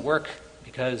one doesn't work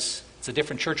because it's a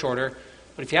different church order,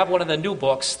 but if you have one of the new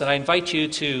books, then I invite you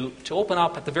to open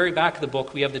up at the very back of the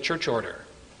book, we have the church order.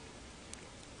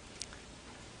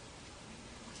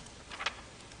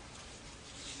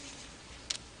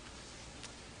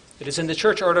 It is in the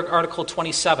church order, Article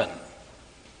 27.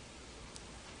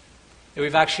 And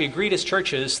we've actually agreed as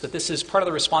churches that this is part of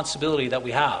the responsibility that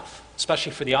we have,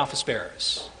 especially for the office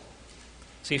bearers.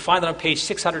 So you find that on page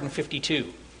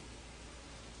 652.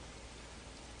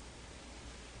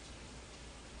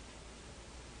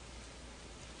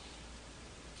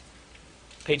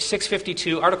 Page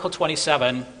 652, Article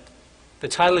 27, the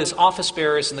title is Office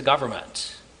Bearers in the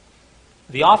Government.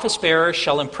 The office bearer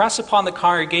shall impress upon the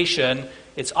congregation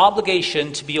its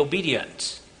obligation to be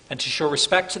obedient and to show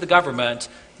respect to the government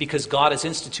because God has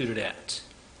instituted it.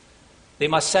 They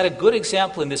must set a good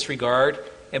example in this regard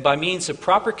and by means of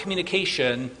proper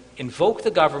communication invoke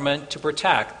the government to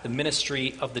protect the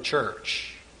ministry of the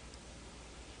church.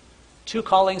 Two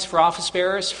callings for office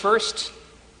bearers. First,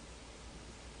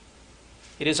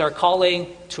 it is our calling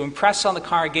to impress on the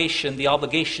congregation the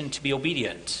obligation to be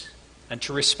obedient and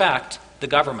to respect the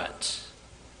government.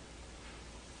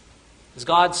 As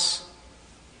God's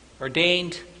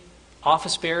ordained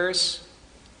office bearers,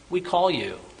 we call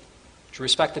you to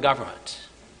respect the government,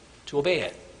 to obey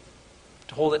it,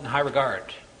 to hold it in high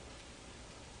regard.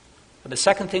 And the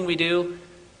second thing we do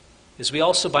is we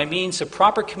also, by means of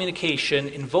proper communication,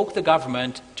 invoke the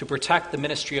government to protect the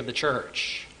ministry of the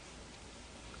church.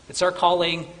 It's our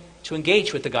calling to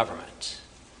engage with the government,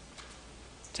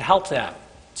 to help them,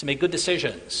 to make good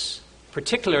decisions,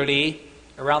 particularly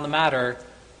around the matter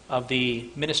of the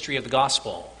ministry of the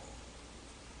gospel.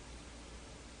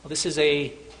 Well, this is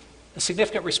a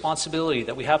significant responsibility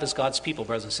that we have as God's people,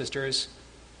 brothers and sisters.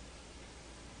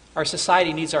 Our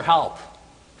society needs our help.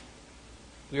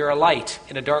 We are a light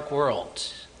in a dark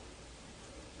world.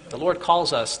 The Lord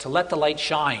calls us to let the light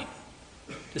shine,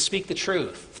 to speak the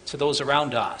truth to those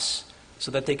around us,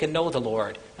 so that they can know the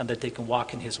Lord and that they can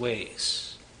walk in his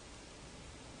ways.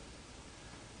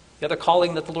 The other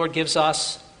calling that the Lord gives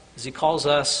us is he calls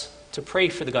us to pray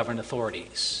for the governing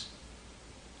authorities.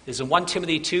 It is in 1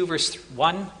 Timothy 2, verse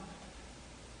 1,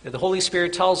 that the Holy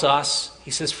Spirit tells us,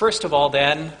 he says, first of all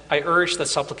then, I urge that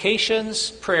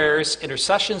supplications, prayers,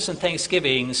 intercessions, and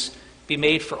thanksgivings be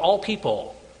made for all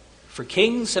people, for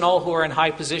kings and all who are in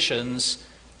high positions,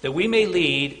 that we may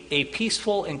lead a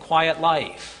peaceful and quiet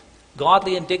life,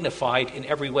 godly and dignified in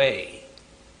every way.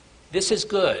 This is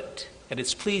good, and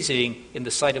it's pleasing in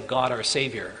the sight of God our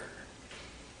Savior.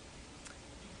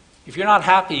 If you're not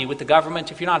happy with the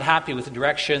government, if you're not happy with the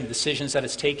direction, decisions that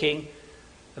it's taking,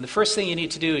 then the first thing you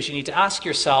need to do is you need to ask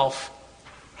yourself,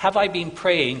 have I been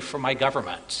praying for my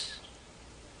government?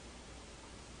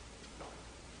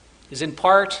 Is in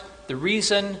part the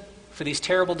reason for these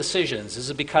terrible decisions, is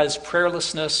it because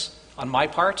prayerlessness on my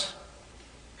part?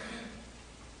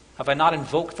 Have I not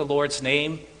invoked the Lord's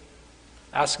name,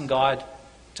 asking God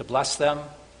to bless them,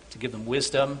 to give them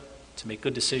wisdom, to make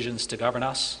good decisions to govern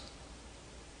us?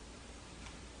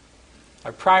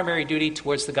 Our primary duty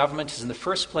towards the government is in the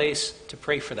first place to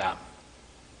pray for them.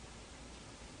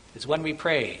 It's when we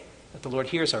pray that the Lord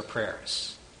hears our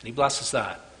prayers, and he blesses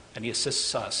that, and he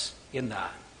assists us in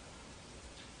that.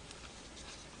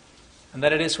 And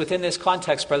that it is within this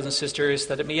context, brothers and sisters,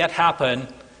 that it may yet happen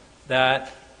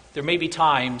that there may be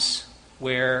times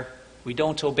where we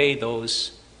don't obey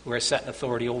those who are set in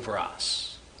authority over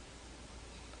us.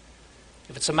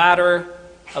 If it's a matter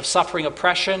of suffering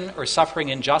oppression or suffering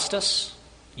injustice,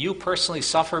 you personally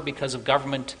suffer because of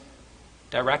government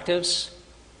directives,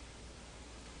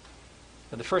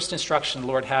 then the first instruction the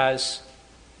Lord has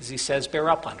is he says, bear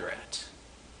up under it.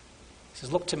 He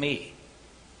says, look to me.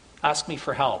 Ask me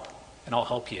for help, and I'll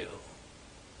help you.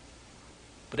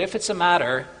 But if it's a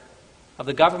matter of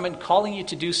the government calling you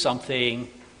to do something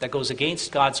that goes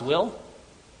against God's will,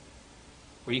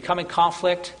 where you come in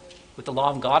conflict with the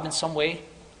law of God in some way,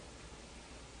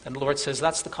 then the Lord says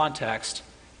that's the context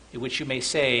in which you may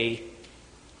say,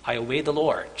 I obey the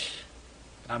Lord,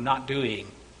 and I'm not doing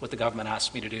what the government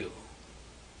asked me to do.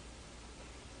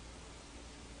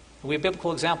 And we have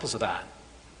biblical examples of that.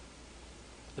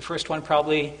 The first one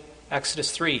probably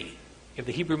Exodus 3, You have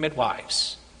the Hebrew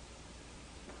midwives.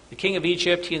 The king of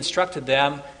Egypt, he instructed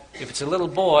them, if it's a little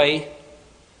boy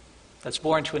that's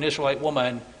born to an Israelite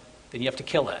woman, then you have to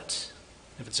kill it.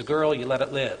 If it's a girl, you let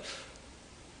it live.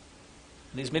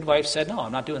 And these midwives said, no,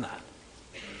 I'm not doing that.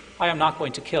 I am not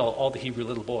going to kill all the Hebrew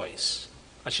little boys.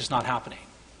 That's just not happening.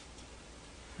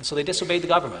 And so they disobeyed the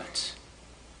government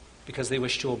because they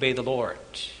wished to obey the Lord.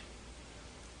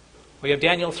 We have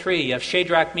Daniel 3, you have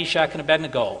Shadrach, Meshach, and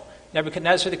Abednego.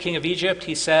 Nebuchadnezzar, the king of Egypt,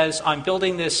 he says, I'm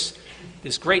building this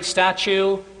great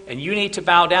statue, and you need to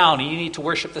bow down, and you need to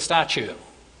worship the statue.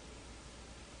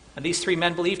 And these three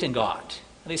men believed in God.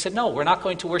 And they said, no, we're not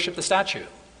going to worship the statue.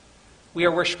 We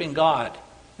are worshiping God,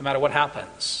 no matter what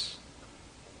happens.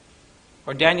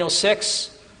 Or Daniel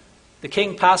 6, the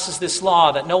king passes this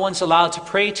law that no one's allowed to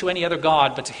pray to any other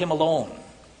god but to him alone.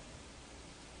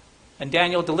 And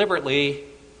Daniel deliberately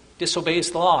disobeys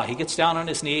the law. He gets down on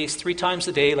his knees 3 times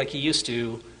a day like he used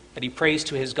to, and he prays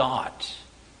to his God.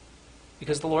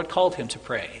 Because the Lord called him to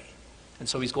pray. And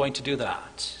so he's going to do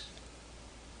that.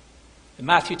 In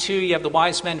Matthew 2, you have the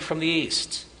wise men from the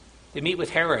east. They meet with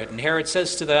Herod, and Herod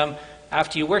says to them,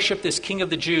 after you worship this king of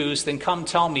the Jews, then come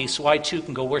tell me so I too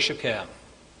can go worship him.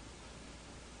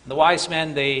 And the wise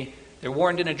men, they're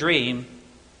warned in a dream,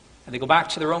 and they go back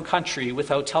to their own country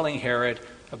without telling Herod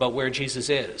about where Jesus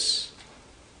is.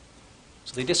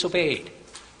 So they disobeyed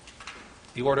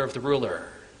the order of the ruler.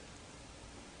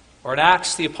 Or in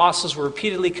Acts, the apostles were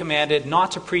repeatedly commanded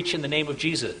not to preach in the name of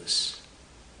Jesus.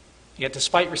 Yet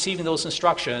despite receiving those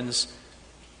instructions,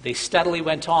 they steadily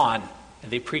went on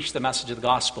and they preached the message of the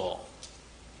gospel.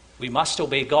 We must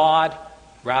obey God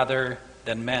rather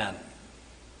than men.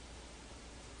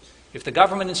 If the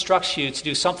government instructs you to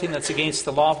do something that's against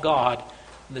the law of God,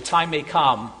 the time may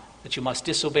come that you must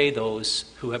disobey those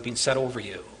who have been set over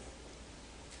you.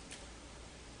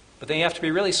 But then you have to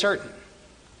be really certain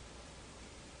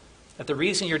that the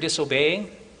reason you're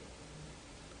disobeying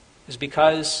is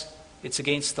because it's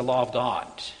against the law of God.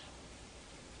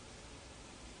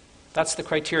 That's the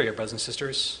criteria, brothers and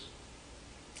sisters.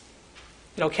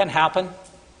 You know, it can happen. In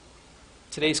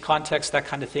today's context, that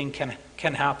kind of thing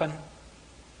can happen.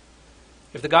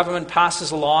 If the government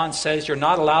passes a law and says you're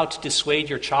not allowed to dissuade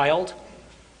your child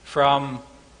from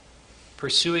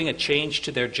pursuing a change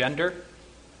to their gender,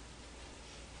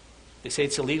 they say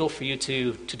it's illegal for you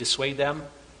to dissuade them,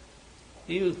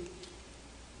 you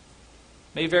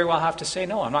may very well have to say,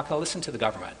 no, I'm not going to listen to the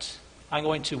government. I'm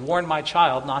going to warn my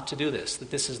child not to do this,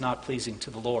 that this is not pleasing to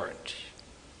the Lord.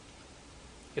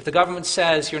 If the government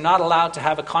says you're not allowed to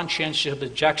have a conscientious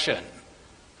objection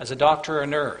as a doctor or a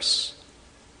nurse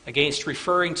against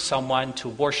referring someone to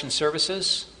abortion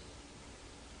services,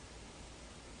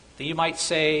 then you might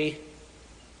say,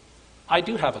 I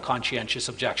do have a conscientious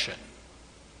objection,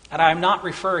 and I'm not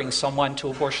referring someone to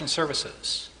abortion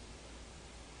services.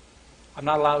 I'm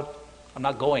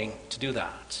not going to do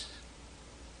that.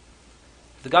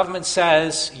 If the government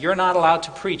says you're not allowed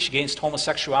to preach against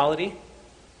homosexuality,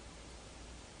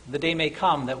 the day may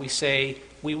come that we say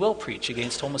we will preach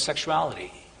against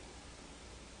homosexuality.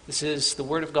 This is the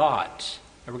word of God,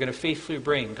 and we're going to faithfully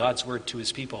bring God's word to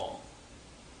his people.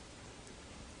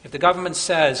 If the government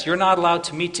says you're not allowed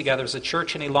to meet together as a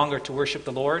church any longer to worship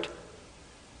the Lord,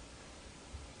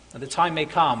 then the time may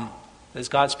come as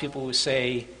God's people will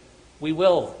say, we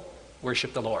will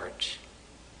worship the Lord.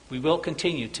 We will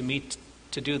continue to meet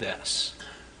to do this.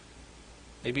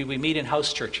 Maybe we meet in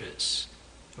house churches,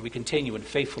 and we continue in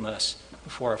faithfulness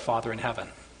before our Father in heaven.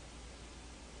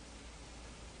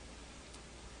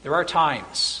 There are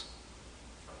times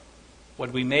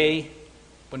when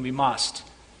we must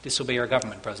disobey our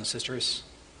government, brothers and sisters.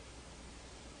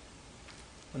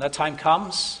 When that time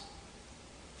comes,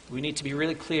 we need to be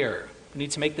really clear. We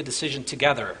need to make the decision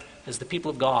together as the people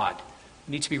of God.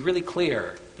 We need to be really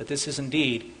clear that this is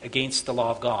indeed against the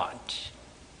law of God.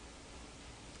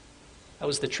 That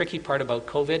was the tricky part about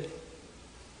COVID.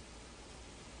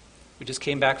 We just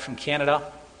came back from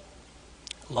Canada.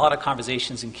 A lot of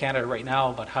conversations in Canada right now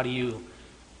about how do you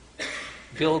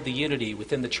build the unity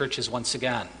within the churches once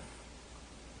again.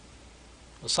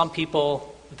 Well, some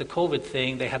people with the COVID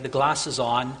thing, they had the glasses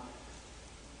on,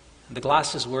 and the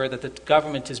glasses were that the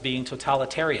government is being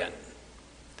totalitarian.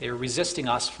 They are resisting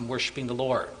us from worshiping the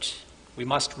Lord. We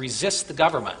must resist the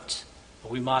government,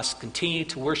 but we must continue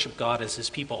to worship God as his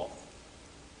people.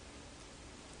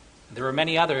 There were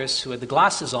many others who had the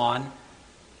glasses on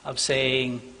of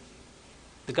saying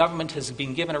the government has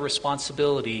been given a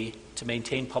responsibility to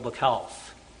maintain public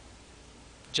health.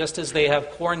 Just as they have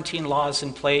quarantine laws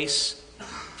in place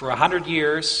for 100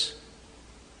 years,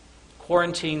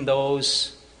 quarantine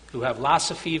those who have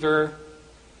Lassa fever,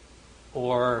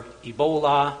 or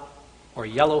Ebola, or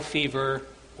yellow fever,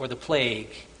 or the plague,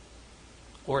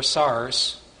 or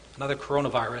SARS, another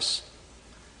coronavirus.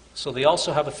 So they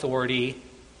also have authority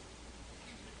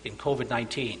in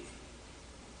COVID-19.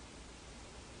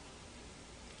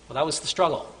 Well, that was the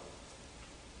struggle.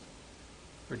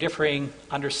 There are differing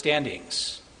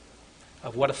understandings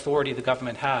of what authority the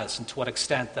government has and to what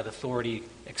extent that authority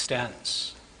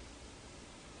extends.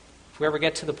 If we ever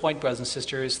get to the point, brothers and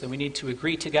sisters, then we need to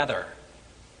agree together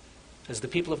as the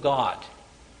people of God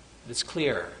that it's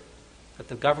clear that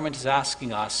the government is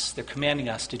asking us, they're commanding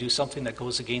us to do something that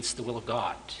goes against the will of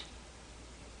God.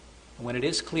 And when it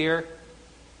is clear,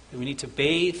 then we need to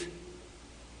bathe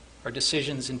our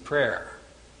decisions in prayer.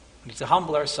 We need to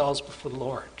humble ourselves before the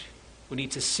Lord. We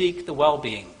need to seek the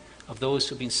well-being of those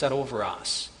who have been set over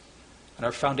us. And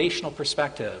our foundational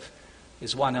perspective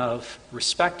is one of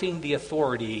respecting the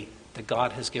authority that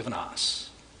God has given us.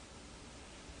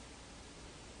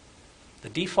 The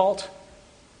default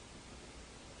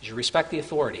is you respect the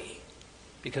authority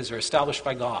because they're established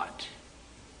by God.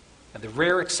 And the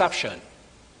rare exception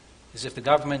is if the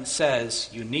government says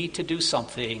you need to do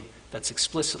something that's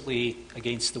explicitly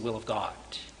against the will of God.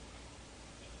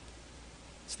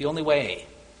 It's the only way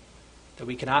that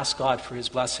we can ask God for his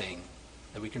blessing,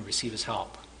 that we can receive his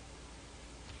help.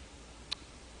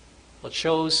 Well, it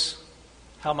shows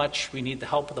how much we need the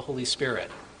help of the Holy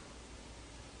Spirit.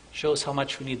 It shows how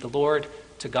much we need the Lord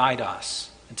to guide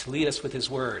us and to lead us with his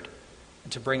word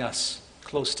and to bring us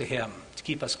close to him, to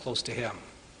keep us close to him.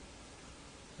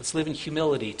 Let's live in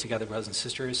humility together, brothers and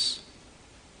sisters.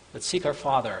 Let's seek our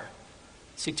Father,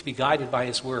 seek to be guided by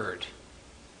his word.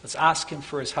 Let's ask him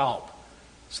for his help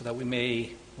so that we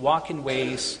may walk in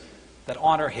ways that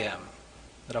honor him,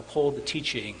 that uphold the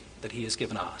teaching that he has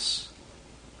given us.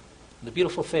 And the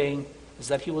beautiful thing is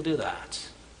that he will do that.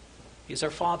 He is our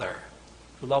Father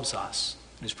who loves us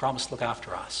and has promised to look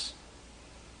after us.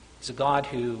 He's a God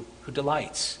who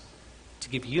delights to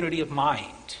give unity of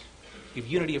mind, give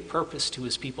unity of purpose to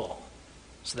his people,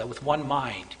 so that with one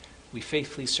mind we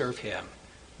faithfully serve him,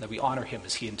 and that we honor him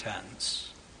as he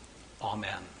intends.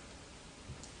 Amen.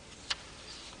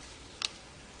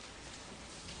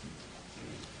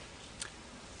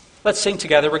 Let's sing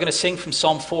together. We're going to sing from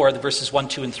Psalm 4, the verses 1,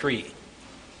 2, and 3.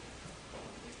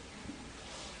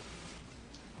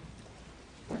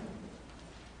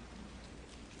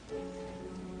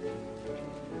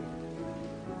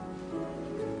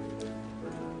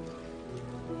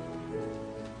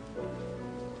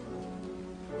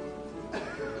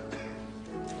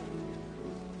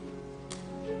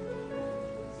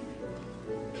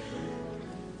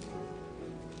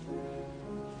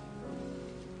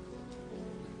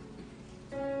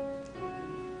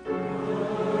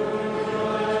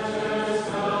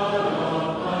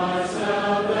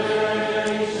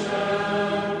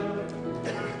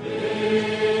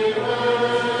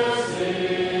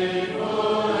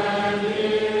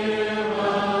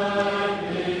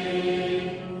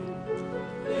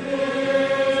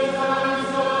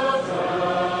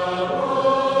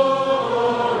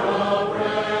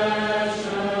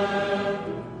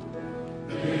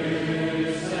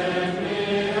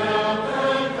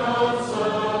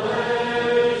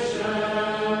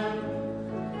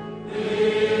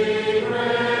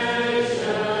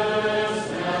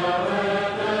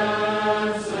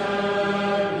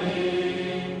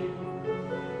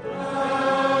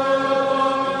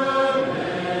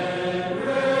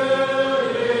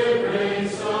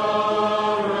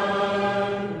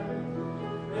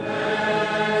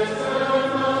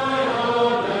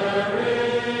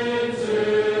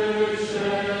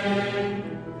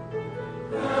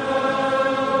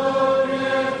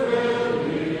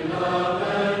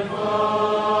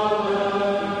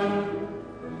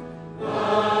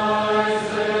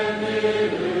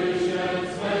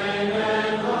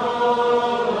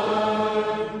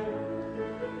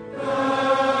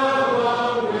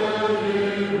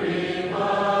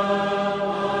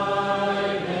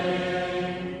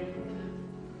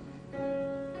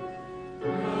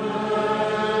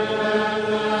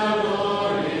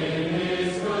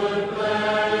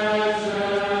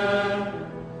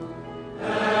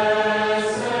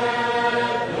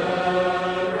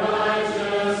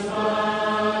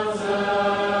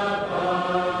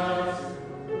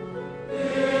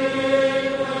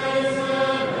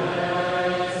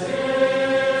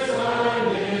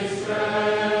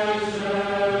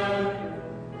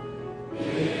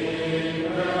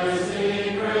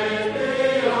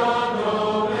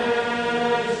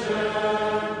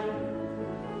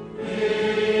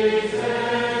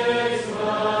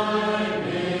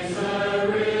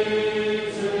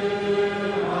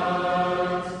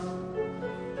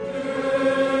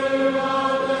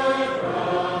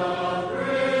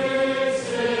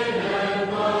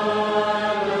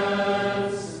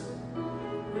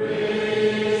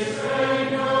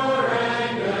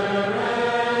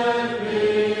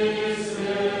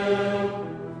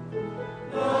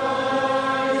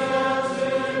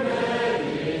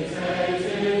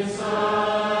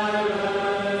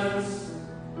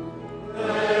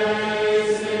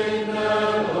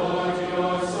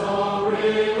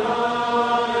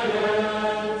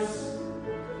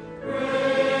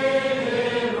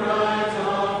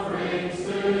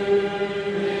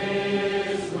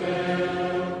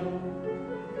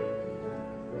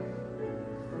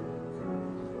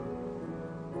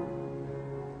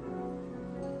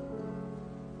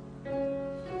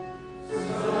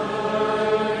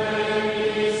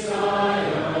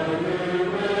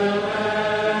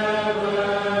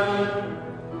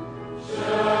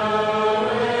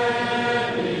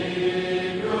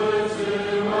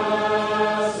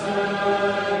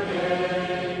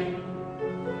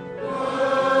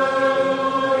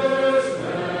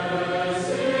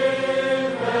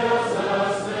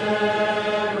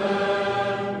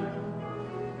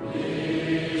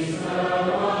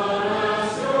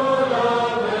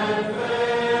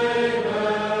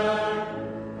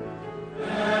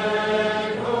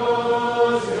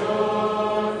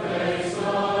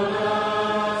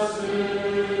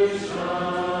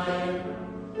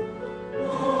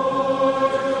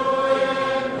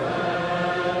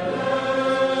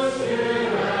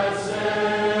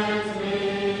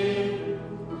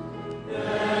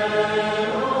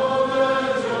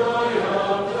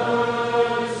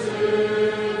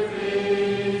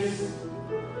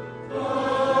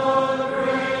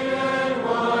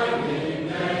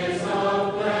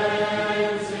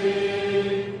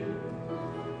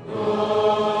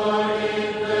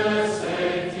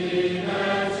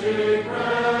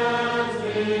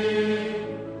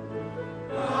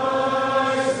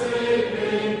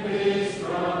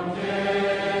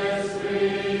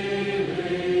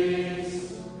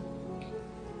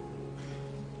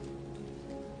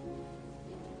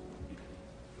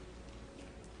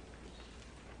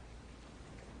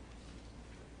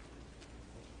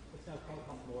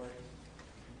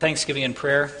 Thanksgiving and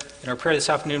prayer. In our prayer this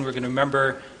afternoon, we're going to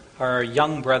remember our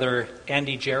young brother,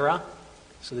 Andy Jera.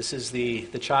 So this is the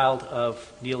child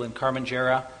of Neil and Carmen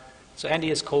Jera. So Andy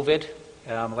has COVID,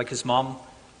 like his mom.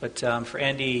 But for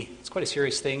Andy, it's quite a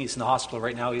serious thing. He's in the hospital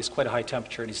right now. He has quite a high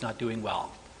temperature, and he's not doing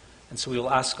well. And so we will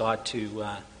ask God to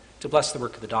bless the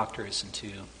work of the doctors and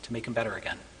to make him better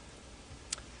again.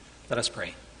 Let us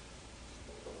pray.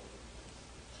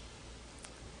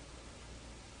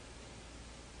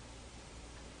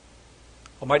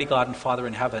 Almighty God and Father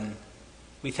in heaven,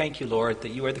 we thank you, Lord, that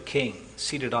you are the King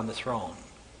seated on the throne.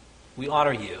 We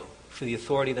honor you for the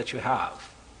authority that you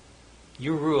have.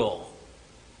 You rule,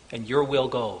 and your will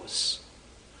goes.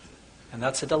 And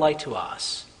that's a delight to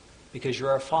us, because you're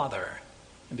our Father,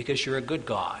 and because you're a good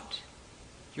God.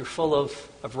 You're full of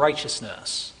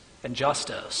righteousness and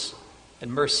justice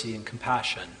and mercy and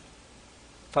compassion.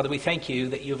 Father, we thank you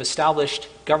that you have established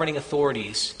governing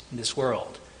authorities in this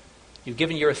world. You've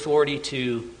given your authority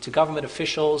to government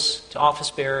officials, to office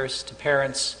bearers, to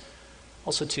parents,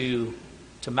 also to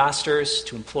masters,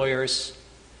 to employers.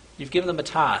 You've given them a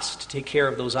task to take care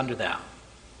of those under them.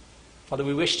 Father,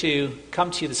 we wish to come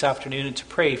to you this afternoon and to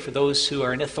pray for those who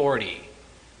are in authority.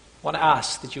 I want to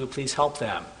ask that you would please help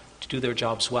them to do their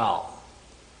jobs well.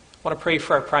 I want to pray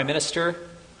for our Prime Minister,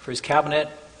 for his cabinet,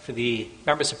 for the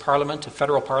members of Parliament, of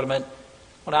Federal Parliament.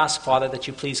 I want to ask, Father, that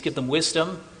you please give them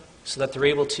wisdom so that they're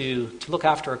able to look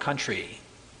after our country.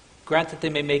 Grant that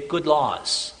they may make good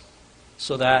laws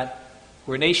so that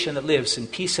we're a nation that lives in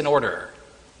peace and order,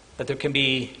 that there can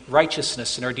be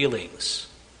righteousness in our dealings.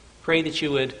 Pray that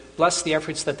you would bless the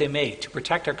efforts that they make to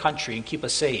protect our country and keep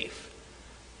us safe.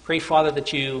 Pray, Father,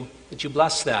 that you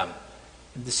bless them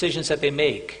in the decisions that they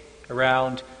make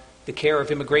around the care of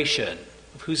immigration,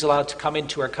 of who's allowed to come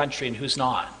into our country and who's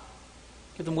not.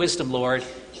 Give them wisdom, Lord,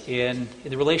 in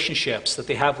the relationships that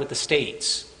they have with the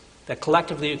states, that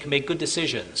collectively we can make good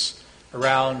decisions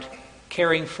around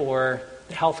caring for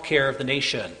the health care of the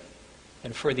nation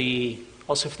and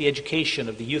also for the education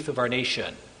of the youth of our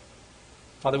nation.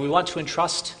 Father, we want to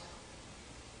entrust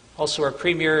also our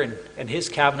Premier and his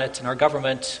cabinet and our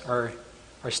government, our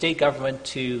state government,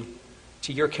 to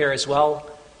your care as well.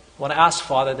 I want to ask,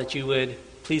 Father, that you would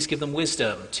please give them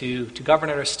wisdom to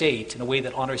govern our state in a way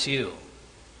that honors you.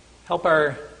 Help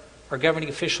our governing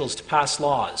officials to pass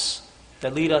laws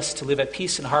that lead us to live at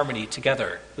peace and harmony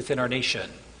together within our nation.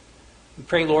 We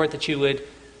pray, Lord, that you would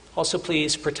also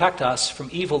please protect us from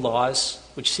evil laws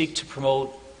which seek to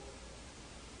promote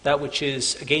that which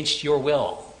is against your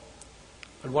will.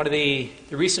 And one of the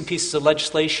recent pieces of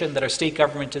legislation that our state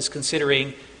government is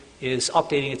considering is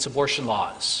updating its abortion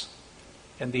laws.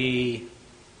 And the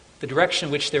direction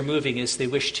in which they're moving is they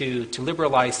wish to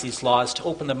liberalize these laws, to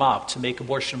open them up, to make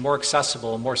abortion more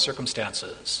accessible in more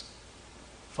circumstances.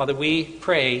 Father, we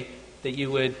pray that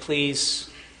you would please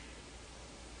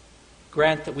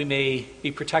grant that we may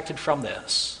be protected from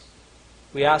this.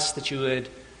 We ask that you would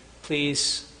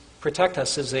please protect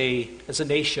us as a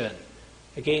nation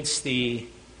against the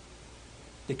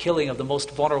killing of the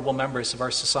most vulnerable members of our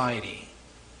society.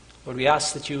 Lord, we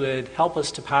ask that you would help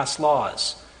us to pass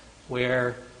laws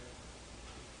where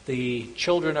the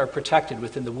children are protected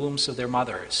within the wombs of their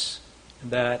mothers, and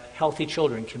that healthy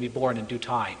children can be born in due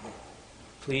time.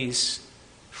 Please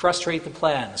frustrate the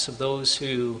plans of those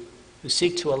who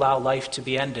seek to allow life to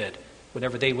be ended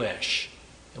whenever they wish.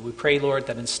 And we pray, Lord,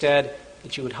 that instead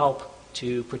that you would help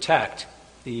to protect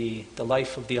the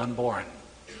life of the unborn.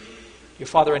 Your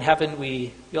Father in heaven,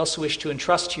 we also wish to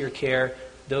entrust to your care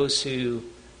those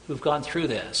who've gone through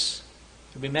this.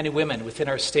 There will be many women within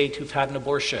our state who've had an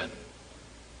abortion.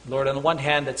 Lord, on the one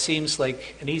hand, that seems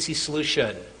like an easy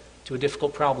solution to a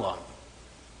difficult problem.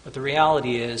 But the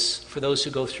reality is, for those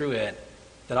who go through it,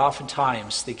 that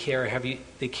oftentimes they carry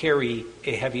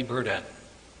a heavy burden.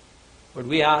 Lord,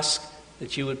 we ask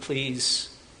that you would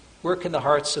please work in the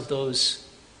hearts of those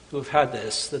who have had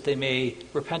this, that they may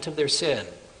repent of their sin,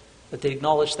 that they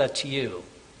acknowledge that to you.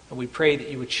 And we pray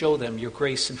that you would show them your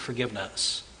grace and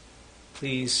forgiveness.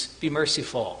 Please be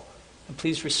merciful, and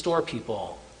please restore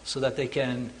people so that they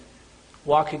can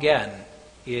walk again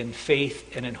in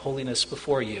faith and in holiness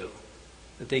before you,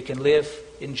 that they can live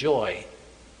in joy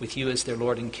with you as their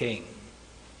Lord and King.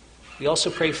 We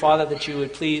also pray, Father, that you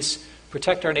would please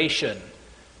protect our nation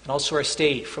and also our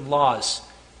state from laws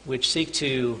which seek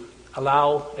to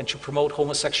allow and to promote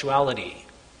homosexuality.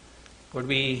 Lord,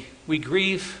 we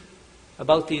grieve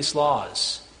about these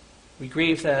laws. We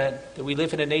grieve that we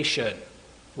live in a nation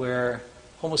where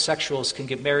homosexuals can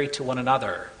get married to one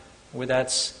another, where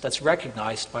that's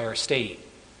recognized by our state.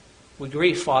 We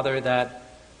grieve, Father, that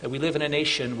we live in a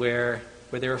nation where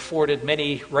where they're afforded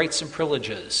many rights and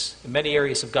privileges in many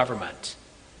areas of government.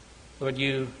 Lord,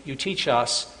 you teach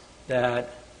us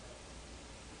that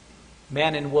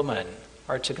man and woman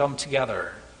are to come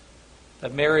together,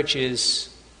 that marriage is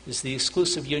the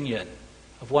exclusive union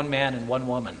of one man and one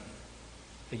woman,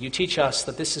 that you teach us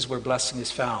that this is where blessing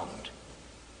is found.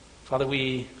 Father,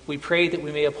 we pray that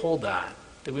we may uphold that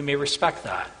we may respect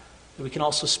that we can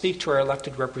also speak to our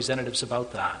elected representatives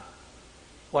about that.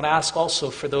 I want to ask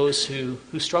also for those who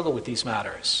struggle with these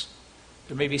matters.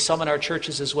 There may be some in our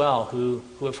churches as well who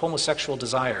have homosexual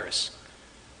desires,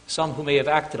 some who may have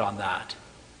acted on that,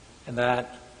 and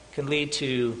that can lead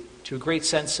to a great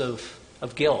sense of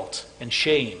guilt and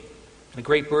shame and a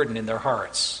great burden in their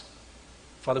hearts.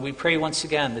 Father, we pray once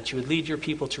again that you would lead your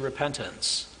people to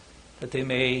repentance, that they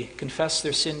may confess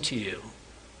their sin to you,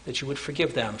 that you would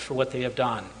forgive them for what they have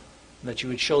done, and that you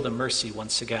would show them mercy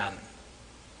once again.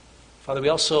 Father, we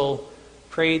also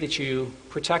pray that you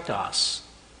protect us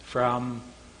from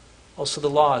also the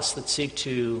laws that seek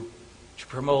to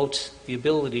promote the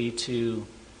ability to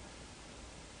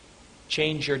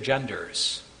change your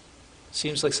genders.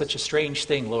 Seems like such a strange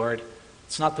thing, Lord.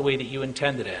 It's not the way that you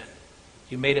intended it.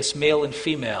 You made us male and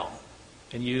female,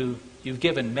 and you've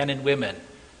given men and women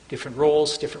different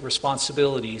roles, different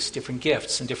responsibilities, different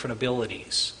gifts, and different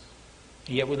abilities.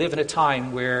 And yet we live in a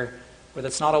time where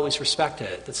that's not always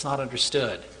respected, that's not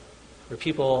understood, where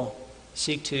people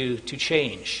seek to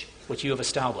change what you have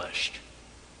established.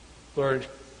 Lord,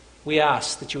 we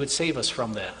ask that you would save us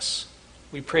from this.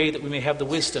 We pray that we may have the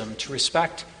wisdom to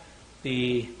respect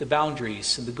the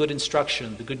boundaries and the good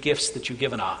instruction, the good gifts that you've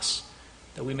given us,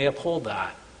 that we may uphold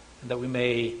that, and that we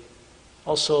may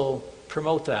also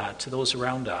promote that to those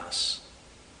around us.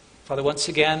 Father, once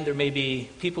again, there may be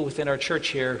people within our church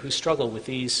here who struggle with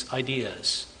these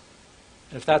ideas.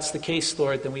 And if that's the case,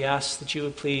 Lord, then we ask that you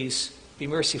would please be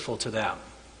merciful to them,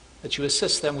 that you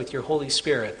assist them with your Holy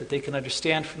Spirit, that they can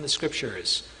understand from the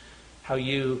Scriptures how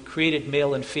you created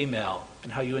male and female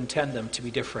and how you intend them to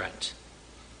be different.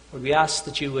 Lord, we ask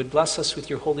that you would bless us with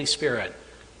your Holy Spirit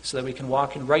so that we can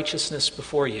walk in righteousness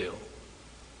before you.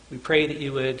 We pray that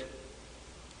you would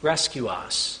rescue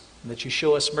us and that you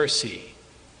show us mercy.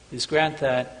 Please grant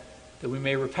that we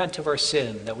may repent of our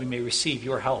sin, that we may receive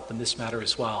your help in this matter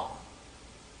as well.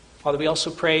 Father, we also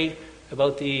pray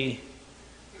about the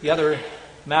other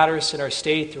matters in our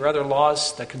state. There are other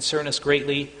laws that concern us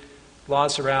greatly,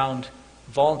 laws around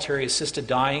voluntary assisted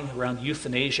dying, around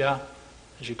euthanasia,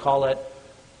 as you call it.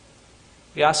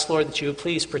 We ask, Lord, that you would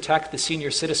please protect the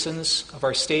senior citizens of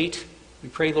our state. We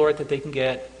pray, Lord, that they can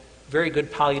get very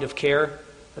good palliative care,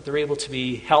 that they're able to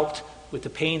be helped with the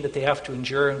pain that they have to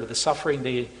endure and with the suffering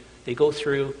they go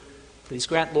through. Please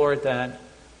grant, Lord, that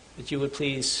you would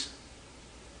please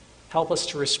help us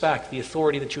to respect the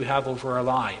authority that you have over our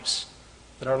lives,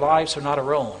 that our lives are not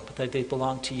our own, but that they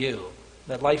belong to you,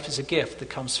 that life is a gift that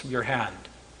comes from your hand.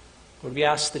 Lord, we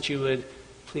ask that you would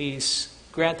please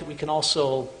grant that we can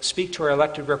also speak to our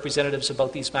elected representatives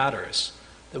about these matters,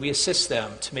 that we assist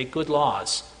them to make good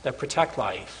laws that protect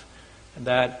life, and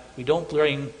that we don't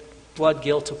bring blood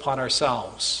guilt upon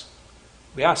ourselves.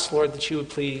 We ask, Lord, that you would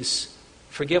please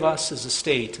forgive us as a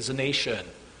state, as a nation,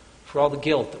 for all the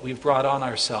guilt that we've brought on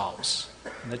ourselves,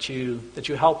 and that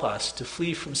you help us to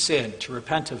flee from sin, to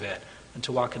repent of it, and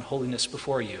to walk in holiness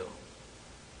before you.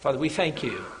 Father, we thank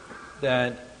you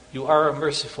that you are a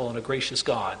merciful and a gracious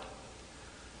God.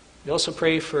 We also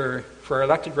pray for our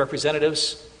elected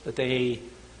representatives, that they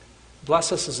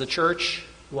bless us as a church.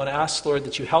 We want to ask, Lord,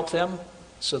 that you help them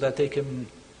so that they can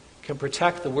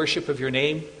protect the worship of your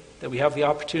name, that we have the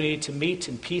opportunity to meet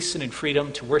in peace and in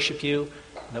freedom to worship you,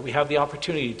 and that we have the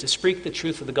opportunity to speak the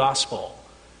truth of the gospel.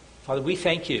 Father, we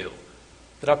thank you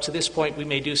that up to this point we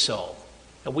may do so,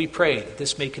 and we pray that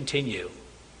this may continue.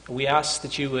 And we ask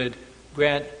that you would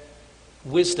grant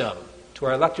wisdom to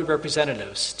our elected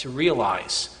representatives to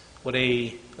realize what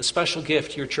a special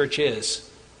gift your church is,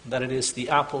 and that it is the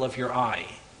apple of your eye.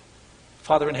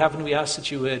 Father in heaven, we ask that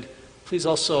you would please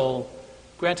also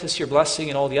grant us your blessing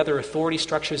in all the other authority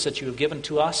structures that you have given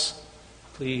to us.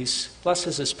 Please bless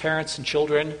us as parents and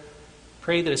children.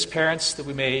 Pray that as parents that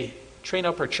we may train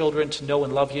up our children to know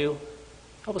and love you.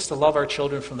 Help us to love our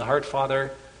children from the heart,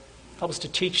 Father. Help us to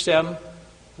teach them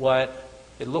what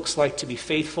it looks like to be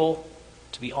faithful,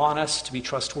 to be honest, to be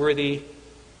trustworthy,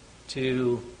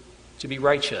 to be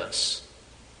righteous.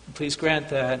 And please grant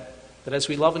that as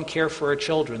we love and care for our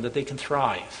children, that they can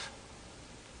thrive.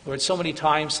 Lord, so many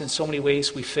times, in so many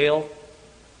ways, we fail.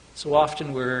 So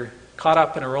often we're caught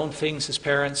up in our own things as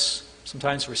parents.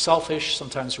 Sometimes we're selfish,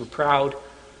 sometimes we're proud,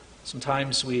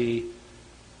 sometimes we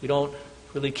don't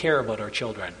really care about our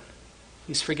children.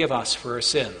 Please forgive us for our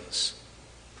sins.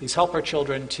 Please help our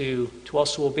children to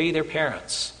also obey their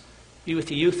parents. Be with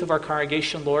the youth of our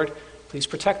congregation, Lord. Please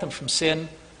protect them from sin.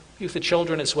 Be with the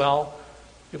children as well.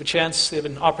 They have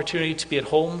an opportunity to be at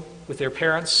home with their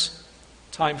parents.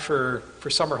 Time for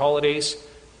summer holidays.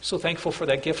 So thankful for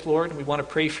that gift, Lord. And we want to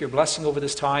pray for your blessing over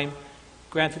this time.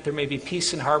 Grant that there may be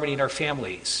peace and harmony in our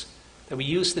families. That we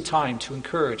use the time to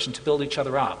encourage and to build each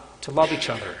other up, to love each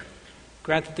other.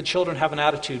 Grant that the children have an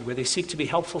attitude where they seek to be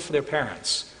helpful for their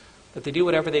parents. That they do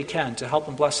whatever they can to help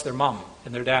and bless their mom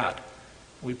and their dad.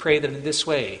 And we pray that in this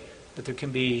way, that there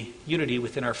can be unity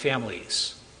within our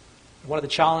families. One of the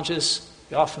challenges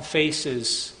we often face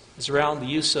is around the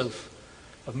use of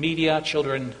media.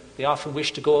 Children, they often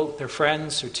wish to go out with their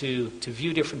friends or to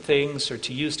view different things or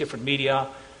to use different media.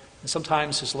 And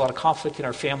sometimes there's a lot of conflict in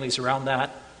our families around that.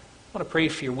 I want to pray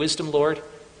for your wisdom, Lord,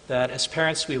 that as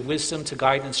parents we have wisdom to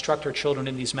guide and instruct our children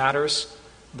in these matters,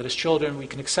 and that as children we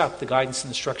can accept the guidance and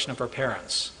instruction of our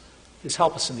parents. Please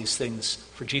help us in these things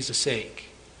for Jesus' sake.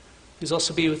 Please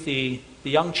also be with the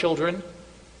young children.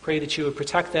 Pray that you would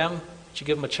protect them, that you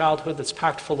give them a childhood that's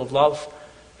packed full of love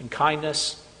and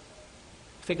kindness.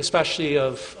 I think especially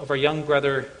of our young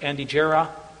brother, Andy Jera.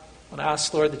 I want to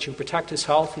ask, Lord, that you protect his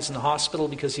health. He's in the hospital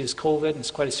because he has COVID, and it's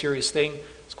quite a serious thing.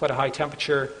 It's quite a high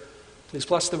temperature. Please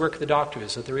bless the work of the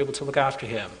doctors, that they're able to look after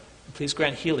him. And please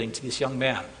grant healing to this young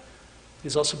man.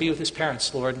 Please also be with his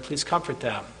parents, Lord, and please comfort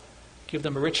them. Give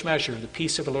them a rich measure of the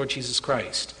peace of our Lord Jesus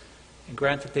Christ. And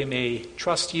grant that they may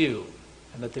trust you,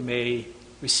 and that they may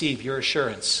receive your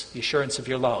assurance, the assurance of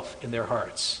your love in their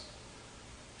hearts.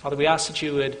 Father, we ask that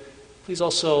you would please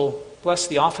also bless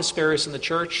the office bearers in the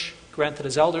church. Grant that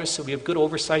as elders, so we have good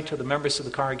oversight of the members of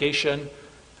the congregation.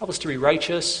 Help us to be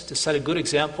righteous, to set a good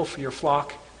example for your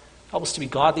flock. Help us to be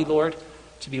godly, Lord,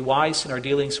 to be wise in our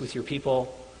dealings with your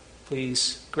people.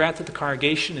 Please grant that the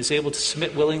congregation is able to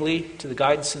submit willingly to the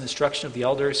guidance and instruction of the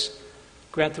elders.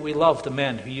 Grant that we love the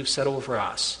men who you've set over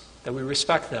us, that we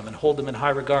respect them and hold them in high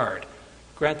regard.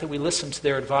 Grant that we listen to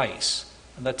their advice,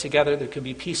 and that together there can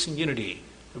be peace and unity,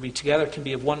 that we together can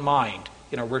be of one mind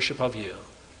in our worship of you.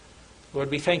 Lord,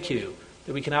 we thank you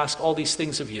that we can ask all these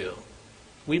things of you.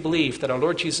 We believe that our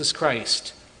Lord Jesus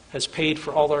Christ has paid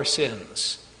for all our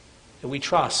sins, and we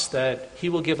trust that he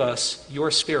will give us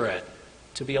your Spirit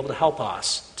to be able to help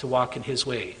us to walk in his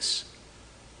ways.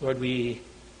 Lord, we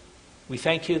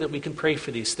thank you that we can pray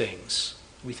for these things.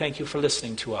 We thank you for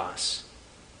listening to us.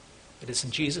 It is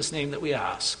in Jesus' name that we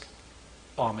ask.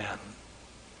 Amen.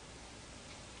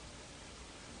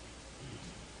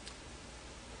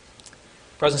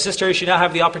 Brothers and sisters, you now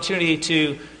have the opportunity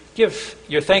to give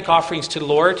your thank offerings to the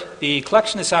Lord. The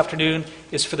collection this afternoon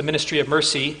is for the Ministry of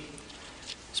Mercy.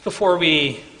 Just before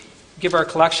we give our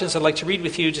collections, I'd like to read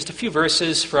with you just a few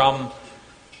verses from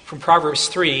Proverbs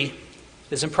 3. It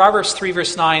is in Proverbs 3,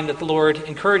 verse 9, that the Lord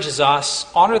encourages us,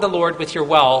 honor the Lord with your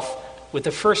wealth, with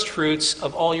the first fruits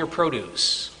of all your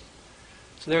produce.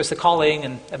 So there's the calling,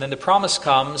 and then the promise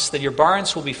comes that your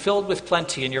barns will be filled with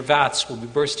plenty and your vats will be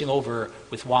bursting over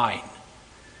with wine.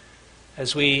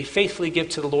 As we faithfully give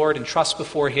to the Lord and trust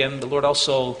before him, the Lord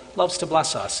also loves to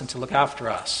bless us and to look after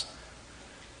us.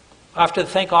 After the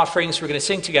thank offerings, we're going to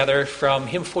sing together from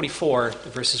hymn 44,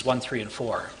 verses 1, 3, and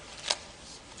 4.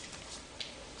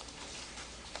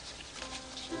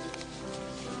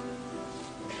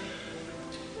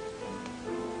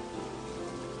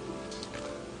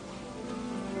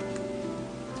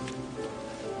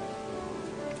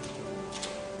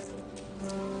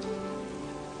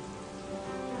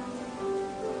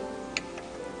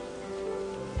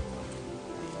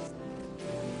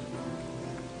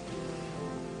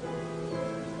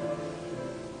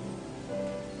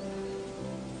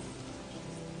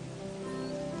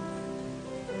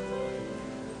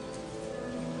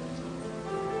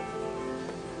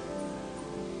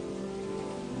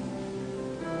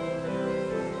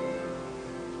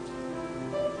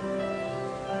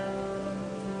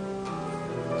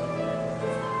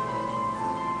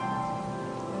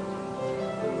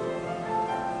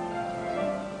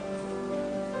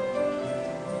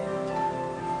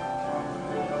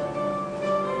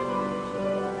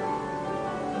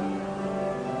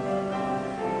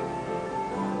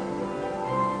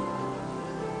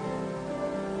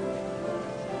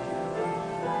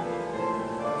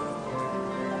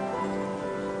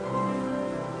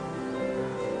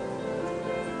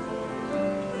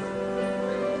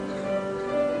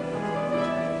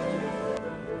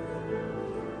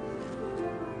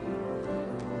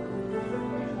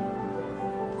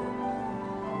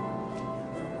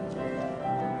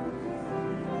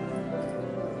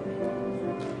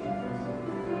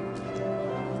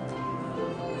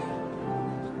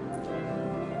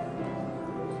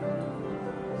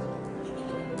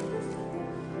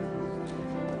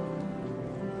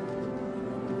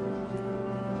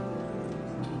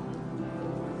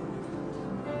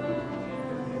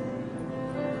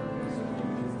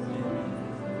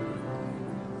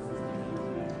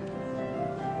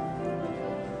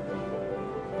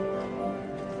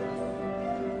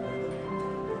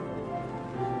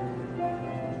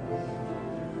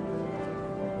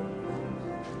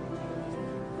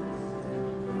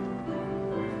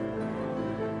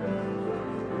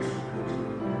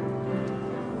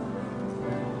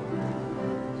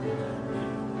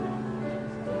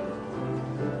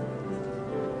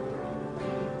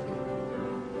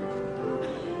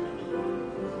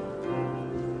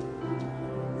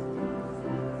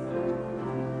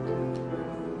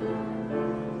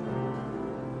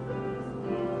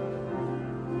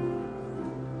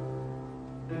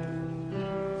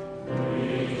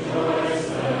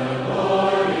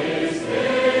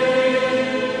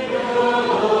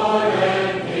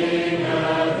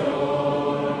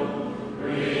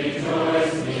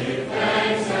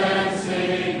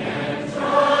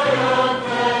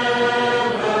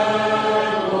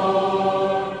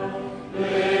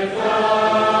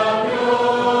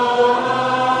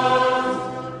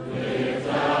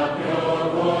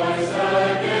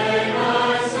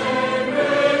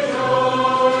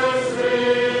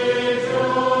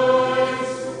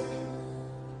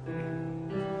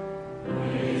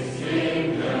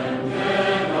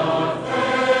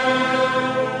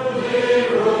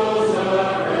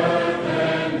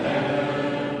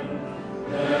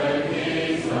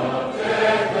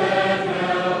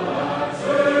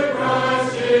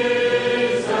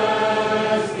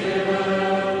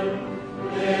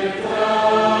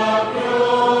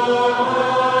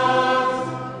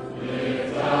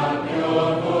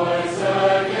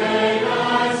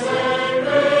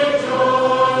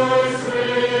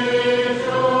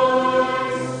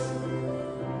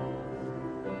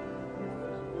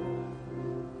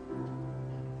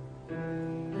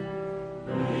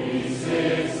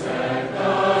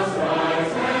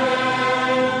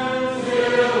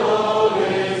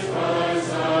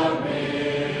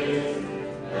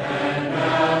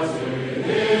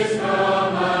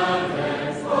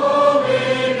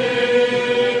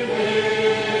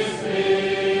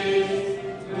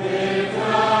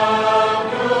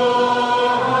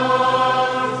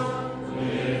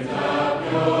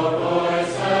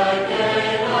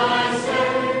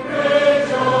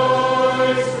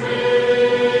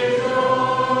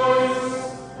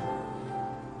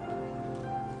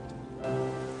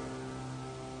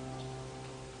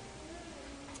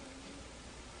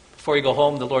 Before you go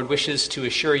home, the Lord wishes to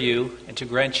assure you and to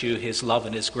grant you his love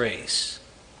and his grace.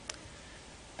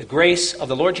 The grace of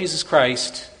the Lord Jesus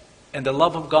Christ and the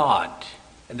love of God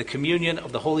and the communion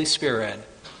of the Holy Spirit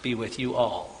be with you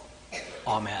all.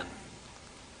 Amen.